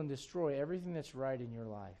and kill and destroy everything that's right in your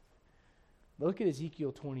life. Look at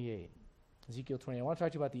Ezekiel 28. Ezekiel 28. I want to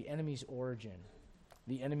talk to you about the enemy's origin.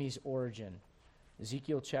 The enemy's origin.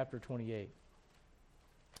 Ezekiel chapter 28.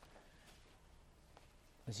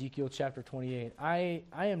 Ezekiel chapter 28. I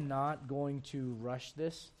am not going to rush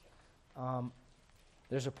this.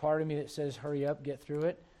 There's a part of me that says, hurry up, get through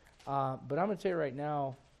it. But I'm going to tell you right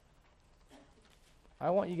now, I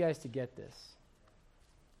want you guys to get this.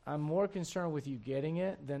 I'm more concerned with you getting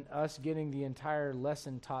it than us getting the entire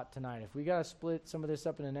lesson taught tonight. If we got to split some of this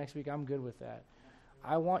up in the next week, I'm good with that.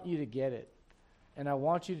 I want you to get it. And I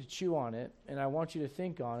want you to chew on it. And I want you to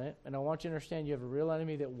think on it. And I want you to understand you have a real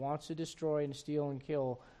enemy that wants to destroy and steal and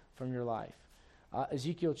kill from your life.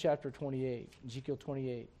 Ezekiel chapter 28. Ezekiel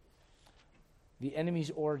 28. The enemy's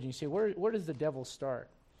origin. You say, where does the devil start?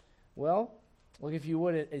 Well, look if you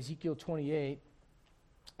would at Ezekiel 28.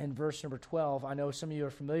 In verse number 12, I know some of you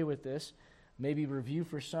are familiar with this, maybe review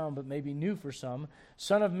for some, but maybe new for some.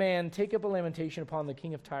 Son of man, take up a lamentation upon the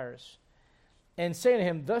king of Tyrus, and say to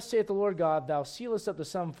him, thus saith the Lord God, thou sealest up the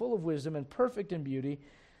sum full of wisdom and perfect in beauty.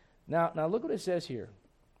 Now look what it says here.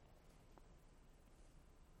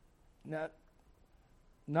 Now,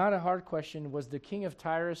 not a hard question. Was the king of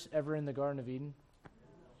Tyrus ever in the Garden of Eden?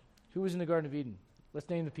 Who was in the Garden of Eden? Let's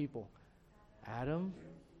name the people. Adam,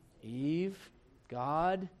 Eve,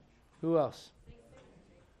 God, who else?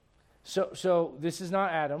 So this is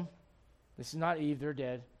not Adam. This is not Eve. They're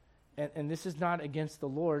dead. And this is not against the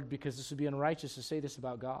Lord, because this would be unrighteous to say this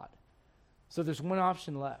about God. So there's one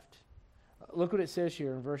option left. Look what it says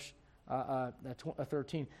here in verse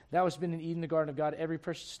 13. Thou hast been in Eden, the garden of God. Every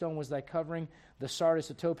precious stone was thy covering. The sardius,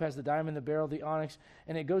 the topaz, the diamond, the beryl, the onyx.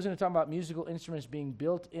 And it goes into talking about musical instruments being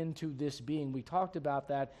built into this being. We talked about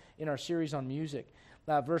that in our series on music.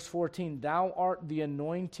 Verse 14, thou art the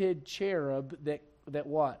anointed cherub that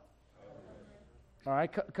what? All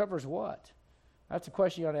right, covers what? That's a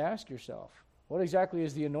question you ought to ask yourself. What exactly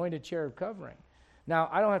is the anointed cherub covering? Now,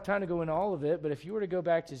 I don't have time to go into all of it, but if you were to go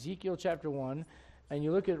back to Ezekiel chapter 1 and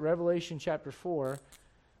you look at Revelation chapter 4,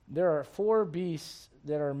 there are 4 beasts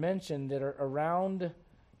that are mentioned that are around,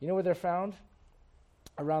 you know where they're found?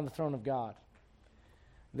 Around the throne of God.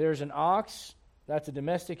 There's an ox. That's a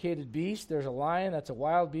domesticated beast. There's a lion. That's a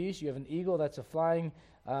wild beast. You have an eagle. That's a flying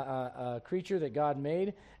creature that God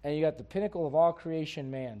made. And you got the pinnacle of all creation,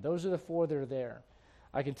 man. Those are the 4 that are there.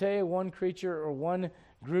 I can tell you one creature or one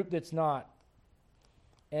group that's not.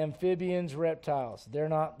 Amphibians, reptiles. They're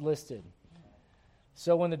not listed.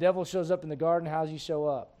 So when the devil shows up in the garden, how does he show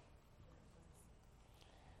up?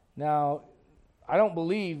 Now, I don't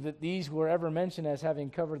believe that these were ever mentioned as having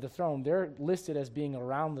covered the throne. They're listed as being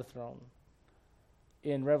around the throne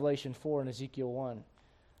in Revelation 4 and Ezekiel 1.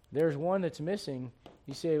 There's one that's missing.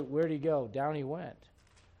 You say, where'd he go? Down he went.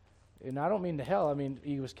 And I don't mean to hell. I mean,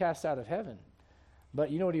 he was cast out of heaven. But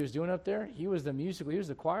you know what he was doing up there? He was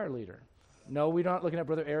the choir leader. No, we're not looking at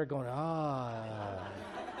Brother Eric going,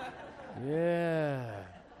 yeah.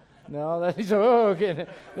 No, okay.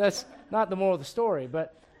 That's not the moral of the story.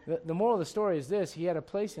 But the moral of the story is this. He had a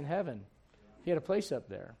place in heaven. He had a place up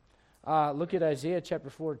there. Look at Isaiah chapter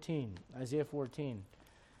 14. Isaiah 14.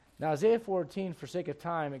 Now, Isaiah 14, for sake of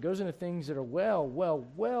time, it goes into things that are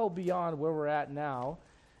well beyond where we're at now.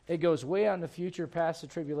 It goes way out in the future, past the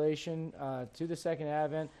tribulation, to the second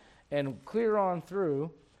advent, and clear on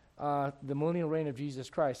through the millennial reign of Jesus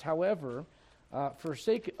Christ. However, for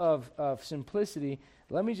sake of simplicity,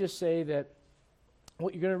 let me just say that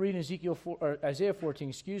what you're going to read in Isaiah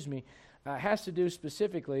 14, has to do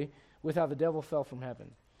specifically with how the devil fell from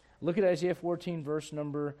heaven. Look at Isaiah 14, verse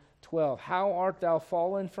number 12. How art thou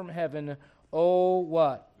fallen from heaven, O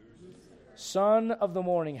what? Son of the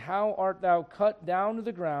morning, how art thou cut down to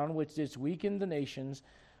the ground, which didst weaken the nations?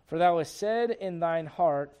 For thou hast said in thine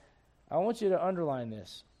heart, I want you to underline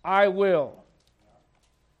this, I will.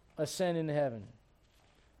 ascend into heaven.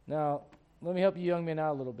 Now, let me help you young men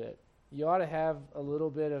out a little bit. You ought to have a little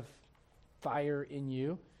bit of fire in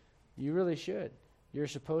you. You really should. You're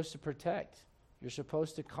supposed to protect. You're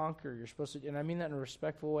supposed to conquer. You're supposed to, and I mean that in a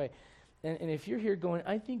respectful way. And if you're here going,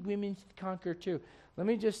 I think women should conquer too. Let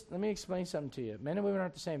me explain something to you. Men and women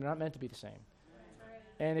aren't the same. They're not meant to be the same.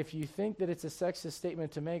 And if you think that it's a sexist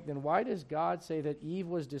statement to make, then why does God say that Eve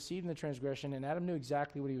was deceived in the transgression and Adam knew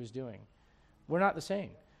exactly what he was doing? We're not the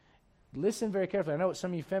same. Listen very carefully. I know what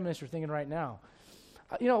some of you feminists are thinking right now.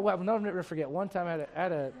 I'll never forget. One time I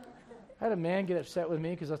had a man get upset with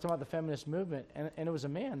me because I was talking about the feminist movement, and it was a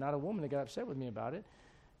man, not a woman, that got upset with me about it.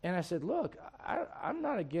 And I said, look, I'm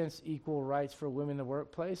not against equal rights for women in the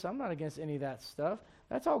workplace. I'm not against any of that stuff.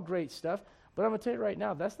 That's all great stuff. But I'm going to tell you right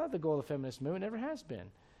now, that's not the goal of the feminist movement. It never has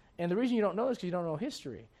been. And the reason you don't know is because you don't know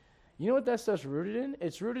history. You know what that stuff's rooted in?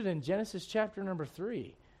 It's rooted in Genesis chapter number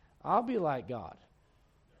 3. I'll be like God.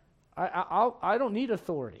 I don't need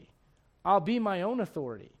authority. I'll be my own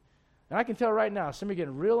authority. And I can tell right now, some of you are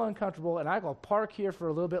getting real uncomfortable, and I will park here for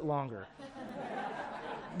a little bit longer.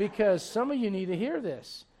 Because some of you need to hear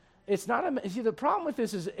this. It's not see, the problem with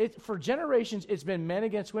this is for generations it's been men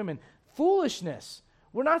against women. Foolishness.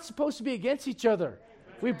 We're not supposed to be against each other.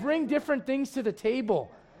 We bring different things to the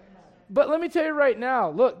table. But let me tell you right now,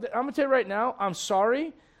 look, I'm going to tell you right now, I'm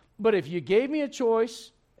sorry, but if you gave me a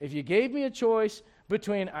choice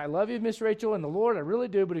between, I love you, Miss Rachel, and the Lord, I really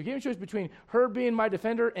do, but if you gave me a choice between her being my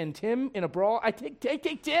defender and Tim in a brawl, I take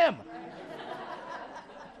Tim.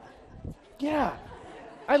 Yeah.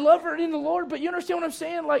 I love her in the Lord, but you understand what I'm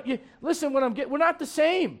saying? Like, listen, we're not the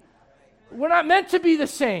same. We're not meant to be the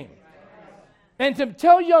same. And to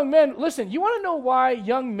tell young men, listen, you want to know why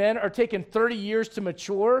young men are taking 30 years to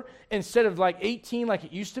mature instead of like 18 like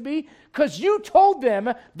it used to be? Because you told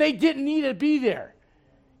them they didn't need to be there.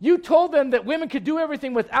 You told them that women could do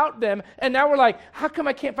everything without them, and now we're like, how come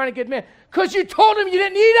I can't find a good man? Because you told them you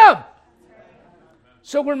didn't need them.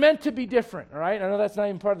 So we're meant to be different, all right? I know that's not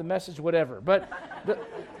even part of the message, whatever. But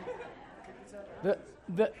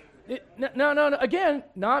no, again,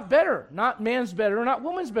 not better. Not man's better, not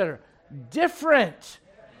woman's better. Different.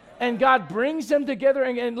 And God brings them together.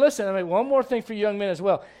 And listen, I mean, one more thing for young men as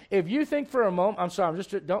well. If you think for a moment, I'm sorry,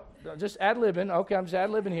 don't just ad-libbing. Okay, I'm just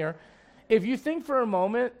ad-libbing here. If you think for a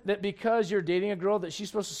moment that because you're dating a girl that she's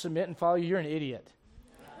supposed to submit and follow you, you're an idiot.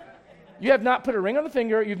 You have not put a ring on the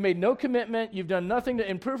finger. You've made no commitment. You've done nothing to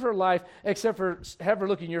improve her life except for have her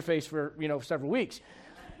look in your face for, several weeks.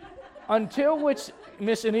 Until which,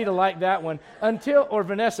 Miss Anita liked that one. Or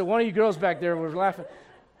Vanessa, one of you girls back there was laughing.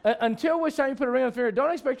 Until which time you put a ring on the finger,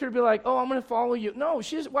 don't expect her to be like, oh, I'm going to follow you. No,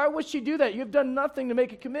 why would she do that? You've done nothing to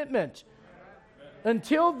make a commitment.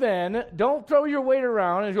 Until then, don't throw your weight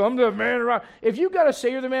around and go, I'm the man around. If you got to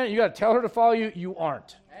say you're the man and you got to tell her to follow you, you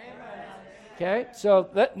aren't. Okay, so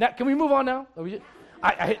can we move on now?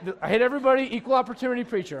 I hit everybody, equal opportunity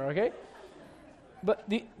preacher, okay? But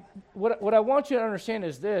what I want you to understand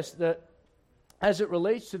is this, that as it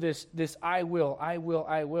relates to this I will.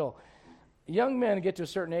 Young men get to a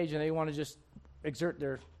certain age and they want to just exert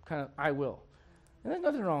their kind of I will. And there's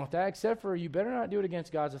nothing wrong with that, except for you better not do it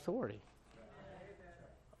against God's authority.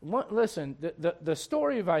 Listen, the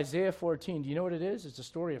story of Isaiah 14, do you know what it is? It's a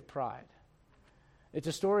story of pride. It's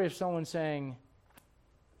a story of someone saying,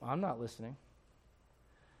 I'm not listening.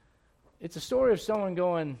 It's a story of someone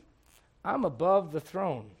going, I'm above the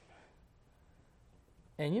throne.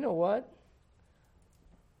 And you know what?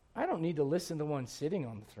 I don't need to listen to one sitting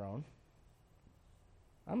on the throne.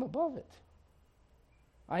 I'm above it.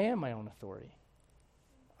 I am my own authority.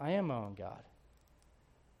 I am my own God.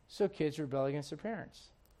 So kids rebel against their parents.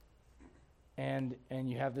 And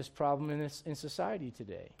you have this problem in society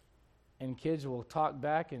today. And kids will talk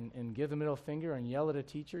back and give the middle finger and yell at a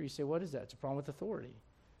teacher. You say, what is that? It's a problem with authority.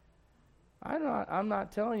 I'm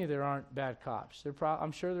not telling you there aren't bad cops.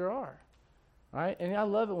 I'm sure there are. Right? And I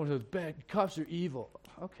love it when those bad cops are evil.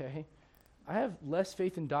 Okay. I have less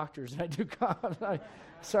faith in doctors than I do cops.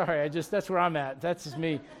 Sorry, that's where I'm at. That's just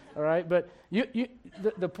me. All right? But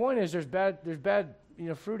the point is there's bad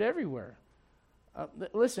fruit everywhere.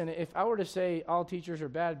 Listen, if I were to say all teachers are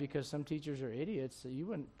bad because some teachers are idiots,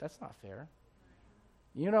 that's not fair.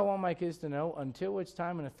 You know what I want my kids to know? Until which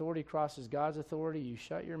time an authority crosses God's authority, you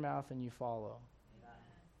shut your mouth and you follow.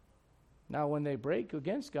 Now, when they break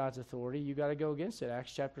against God's authority, you got to go against it.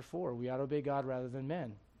 Acts chapter 4, we ought to obey God rather than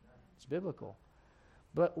men. It's biblical.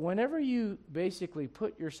 But whenever you basically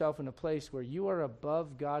put yourself in a place where you are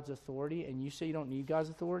above God's authority and you say you don't need God's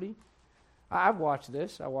authority, I've watched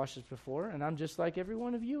this. I watched this before, and I'm just like every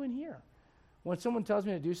one of you in here. When someone tells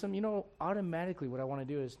me to do something, automatically what I want to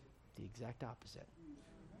do is the exact opposite.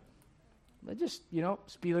 I just,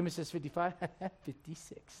 speed limit says 55,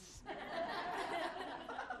 56.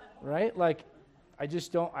 Right? Like, I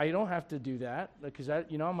don't have to do that because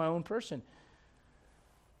I'm my own person.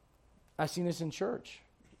 I've seen this in church.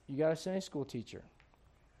 You got a Sunday school teacher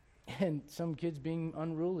and some kid's being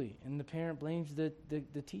unruly and the parent blames the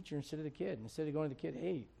teacher instead of the kid. Instead of going to the kid,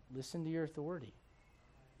 hey, listen to your authority.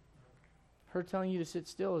 Her telling you to sit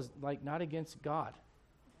still is like not against God.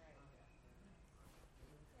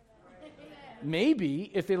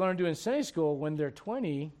 Maybe if they learn to do it in Sunday school when they're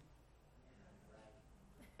 20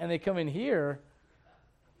 and they come in here,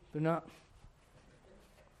 they're not.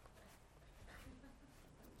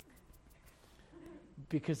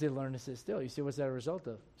 Because they learn to sit still. You see, what's that a result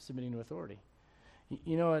of? Submitting to authority.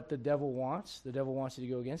 You know what the devil wants? The devil wants you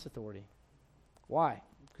to go against authority. Why?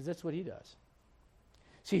 Because that's what he does.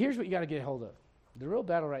 See, here's what you got to get a hold of. The real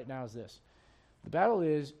battle right now is this. The battle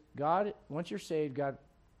is God, once you're saved, God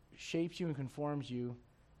shapes you and conforms you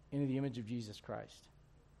into the image of Jesus Christ.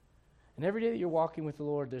 And every day that you're walking with the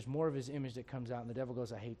Lord, there's more of his image that comes out, and the devil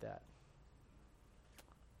goes, I hate that.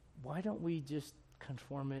 Why don't we just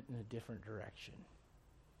conform it in a different direction?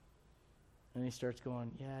 And he starts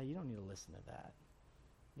going, yeah, you don't need to listen to that.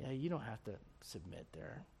 Yeah, you don't have to submit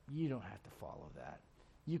there. You don't have to follow that.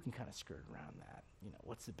 You can kind of skirt around that.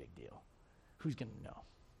 What's the big deal? Who's going to know?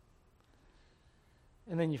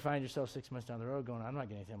 And then you find yourself 6 months down the road going, I'm not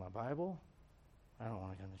getting anything in my Bible. I don't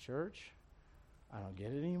want to come to church. I don't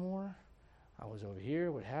get it anymore. I was over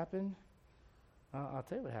here. What happened? I'll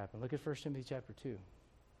tell you what happened. Look at 1 Timothy chapter 2.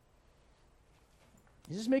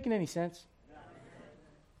 Is this making any sense?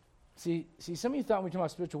 See, some of you thought when we talk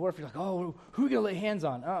about spiritual warfare, you're like, oh, who are we going to lay hands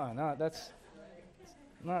on? No, that's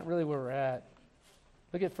not really where we're at.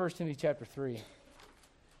 Look at 1 Timothy chapter 3.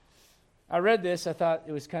 I read this. I thought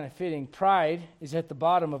it was kind of fitting. Pride is at the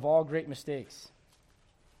bottom of all great mistakes.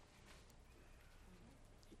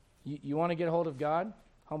 You want to get a hold of God?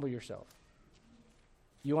 Humble yourself.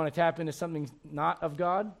 You want to tap into something not of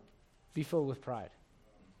God? Be filled with pride.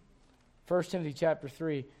 1 Timothy chapter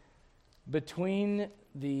 3, between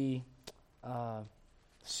the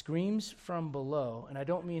screams from below, and I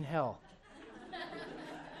don't mean hell,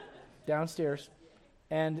 downstairs,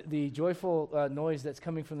 and the joyful noise that's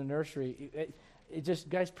coming from the nursery, it just,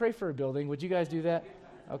 guys, pray for a building. Would you guys do that?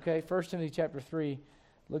 Okay, 1 Timothy chapter 3,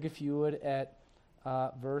 look if you would at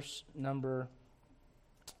verse number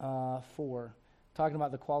 4, talking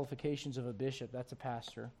about the qualifications of a bishop. That's a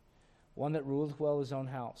pastor. One that ruleth well his own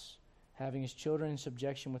house, having his children in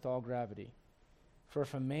subjection with all gravity. For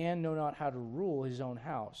if a man know not how to rule his own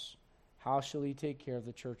house, how shall he take care of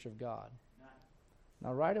the church of God?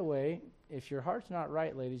 Now, right away, if your heart's not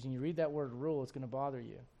right, ladies, and you read that word rule, it's going to bother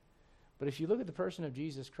you. But if you look at the person of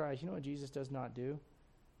Jesus Christ, you know what Jesus does not do?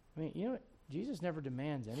 I mean, you know what? Jesus never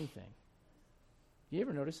demands anything. You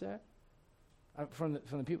ever notice that? From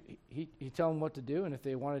the people, he tell them what to do, and if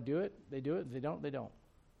they want to do it, they do it. If they don't, they don't.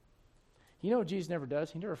 You know what Jesus never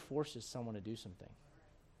does? He never forces someone to do something.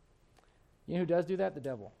 You know who does do that? The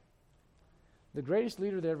devil. The greatest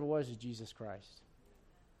leader there ever was is Jesus Christ.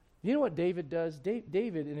 You know what David does?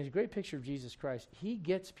 David, in his great picture of Jesus Christ, he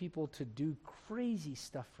gets people to do crazy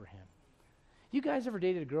stuff for him. You guys ever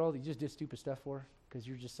dated a girl that you just did stupid stuff for because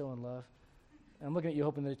you're just so in love? And I'm looking at you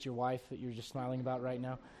hoping that it's your wife that you're just smiling about right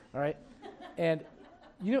now. All right? And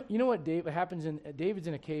you know what happens David's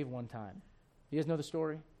in a cave one time. You guys know the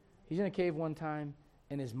story? He's in a cave one time,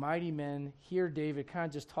 and his mighty men hear David kind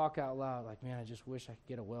of just talk out loud, like, man, I just wish I could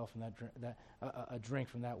get a well from a drink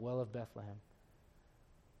from that well of Bethlehem.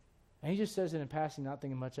 And he just says it in passing, not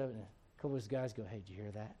thinking much of it. And a couple of his guys go, hey, did you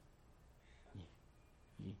hear that?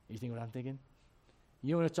 You think what I'm thinking?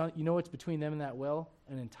 You know what's between them and that well?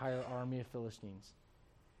 An entire army of Philistines.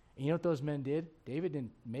 And you know what those men did? David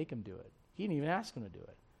didn't make them do it. He didn't even ask them to do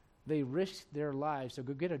it. They risked their lives to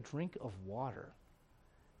go get a drink of water.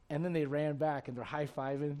 And then they ran back and they're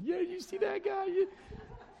high-fiving. Yeah, you see that guy?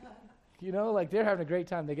 Like they're having a great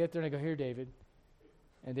time. They get there and they go, here, David.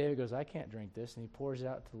 And David goes, I can't drink this. And he pours it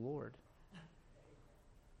out to the Lord.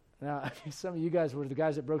 Now, some of you guys were the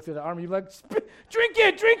guys that broke through the army. You're like, drink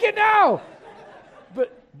it now.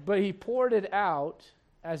 But he poured it out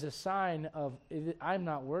as a sign of, I'm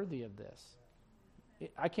not worthy of this.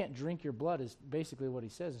 I can't drink your blood is basically what he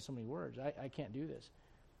says in so many words. I can't do this.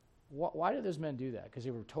 Why did those men do that? Because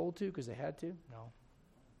they were told to? Because they had to? No.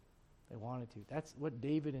 They wanted to. That's what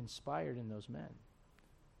David inspired in those men.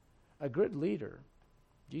 A good leader,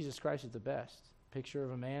 Jesus Christ is the best. Picture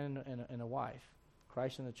of a man and a wife.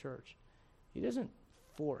 Christ and the church. He doesn't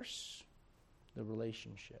force the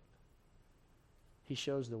relationship. He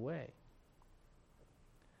shows the way.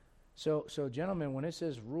 So, gentlemen, when it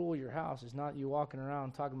says rule your house, it's not you walking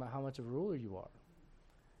around talking about how much of a ruler you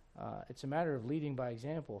are. It's a matter of leading by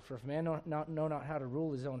example. For if a man know not how to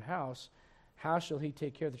rule his own house, how shall he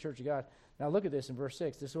take care of the church of God? Now look at this in verse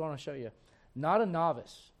 6. This is what I want to show you. Not a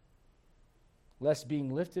novice, lest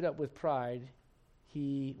being lifted up with pride,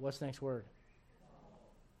 he, what's the next word?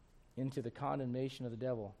 Into the condemnation of the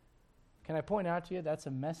devil. Can I point out to you, that's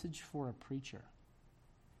a message for a preacher.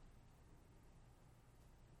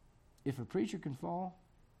 If a preacher can fall,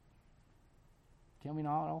 can we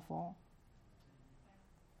not all fall?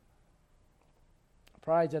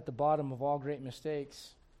 Pride's at the bottom of all great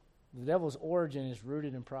mistakes. The devil's origin is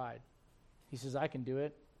rooted in pride. He says, I can do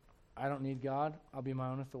it. I don't need God. I'll be my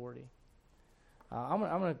own authority. I'm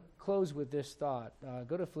going to close with this thought.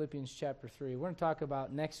 Go to Philippians chapter 3. We're going to talk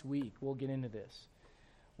about next week. We'll get into this.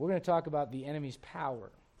 We're going to talk about the enemy's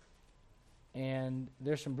power. And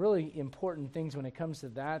there's some really important things when it comes to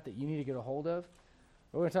that you need to get a hold of.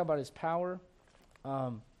 We're going to talk about his power.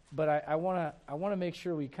 But I want to make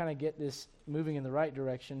sure we kind of get this moving in the right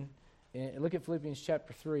direction. And look at Philippians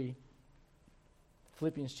chapter 3.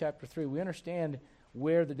 Philippians chapter 3. We understand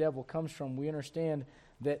where the devil comes from. We understand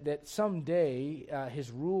that someday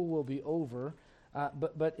his rule will be over.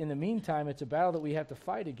 But in the meantime, it's a battle that we have to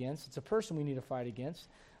fight against. It's a person we need to fight against.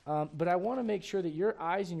 But I want to make sure that your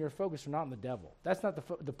eyes and your focus are not on the devil. That's not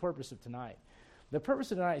the purpose of tonight. The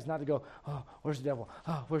purpose of tonight is not to go, oh, where's the devil?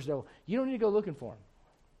 Oh, where's the devil? You don't need to go looking for him.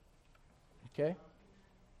 Okay?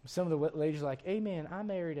 Some of the ladies are like, amen, I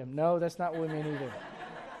married him. No, that's not what we mean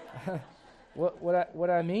either. What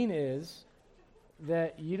I mean is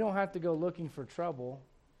that you don't have to go looking for trouble.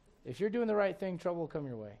 If you're doing the right thing, trouble will come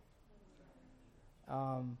your way.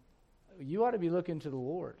 You ought to be looking to the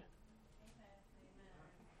Lord.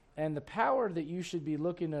 And the power that you should be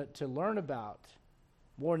looking to learn about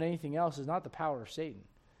more than anything else is not the power of Satan.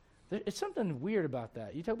 It's something weird about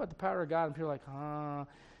that. You talk about the power of God and people are like,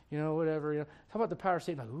 whatever. Talk about the power of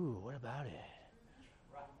Satan, like, ooh, what about it?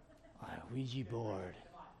 Ouija board,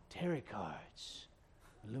 tarot cards,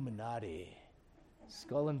 Illuminati,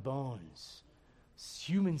 skull and bones,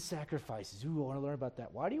 human sacrifices. Ooh, I want to learn about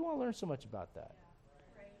that. Why do you want to learn so much about that?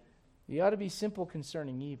 You ought to be simple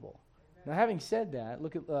concerning evil. Now, having said that,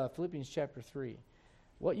 look at Philippians chapter 3.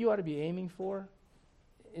 What you ought to be aiming for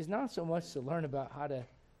is not so much to learn about how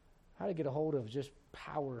to get a hold of just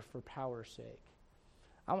power for power's sake.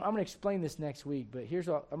 I'm going to explain this next week, but here's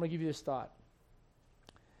what I'm going to give you this thought.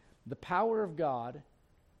 The power of God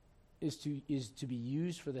is to be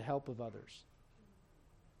used for the help of others.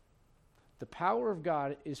 The power of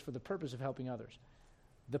God is for the purpose of helping others.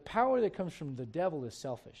 The power that comes from the devil is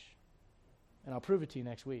selfish. And I'll prove it to you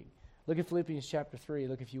next week. Look at Philippians chapter 3.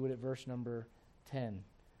 Look, if you would, at verse number 10.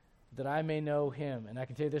 That I may know him. And I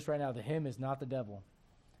can tell you this right now. The him is not the devil.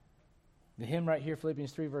 The him right here,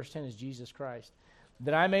 Philippians 3, verse 10, is Jesus Christ.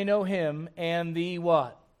 That I may know him and the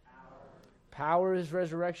what? Power of his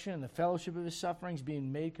resurrection and the fellowship of his sufferings,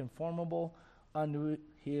 being made conformable unto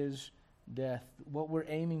his death. What we're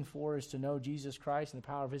aiming for is to know Jesus Christ and the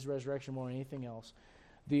power of his resurrection more than anything else.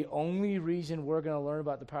 The only reason we're going to learn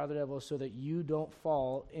about the power of the devil is so that you don't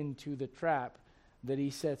fall into the trap that he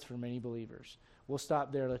sets for many believers. We'll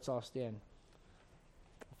stop there. Let's all stand.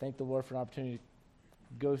 Thank the Lord for an opportunity to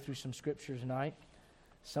go through some scripture tonight.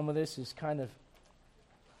 Some of this is kind of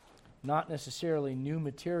not necessarily new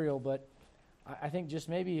material, but I think just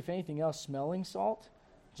maybe, if anything else, smelling salt.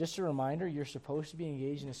 Just a reminder, you're supposed to be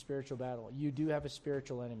engaged in a spiritual battle. You do have a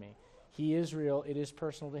spiritual enemy. He is real. It is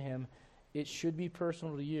personal to him. It should be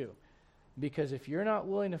personal to you. Because if you're not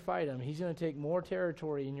willing to fight him, he's going to take more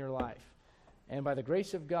territory in your life. And by the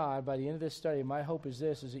grace of God, by the end of this study, my hope is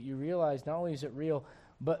this, is that you realize not only is it real,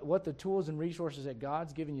 but what the tools and resources that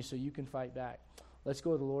God's given you so you can fight back. Let's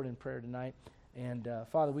go to the Lord in prayer tonight. And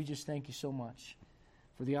Father, we just thank you so much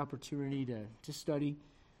for the opportunity to study.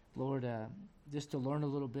 Lord, just to learn a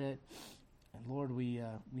little bit. And Lord, we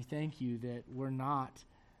thank you that we're not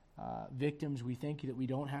victims. We thank you that we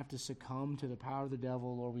don't have to succumb to the power of the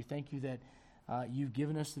devil. Lord, we thank you that you've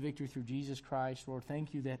given us the victory through Jesus Christ. Lord,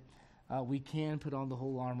 thank you that we can put on the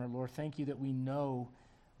whole armor. Lord, thank you that we know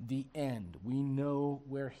the end. We know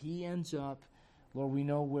where he ends up. Lord, we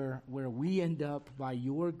know where we end up by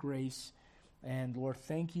your grace. And Lord,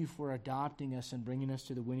 thank you for adopting us and bringing us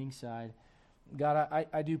to the winning side. God,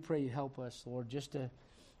 I do pray you help us, Lord, just to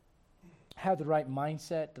have the right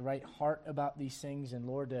mindset, the right heart about these things, and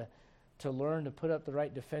Lord, to learn to put up the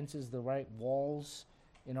right defenses, the right walls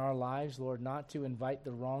in our lives, Lord, not to invite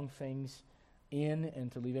the wrong things in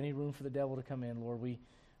and to leave any room for the devil to come in. Lord, we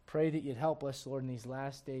pray that you'd help us, Lord, in these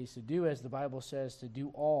last days to do as the Bible says, to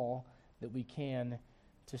do all that we can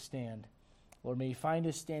to stand. Lord, may you find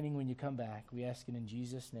us standing when you come back. We ask it in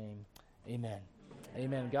Jesus' name. Amen.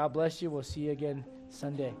 Amen. God bless you. We'll see you again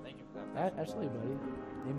Sunday. Thank you for that. Absolutely, buddy.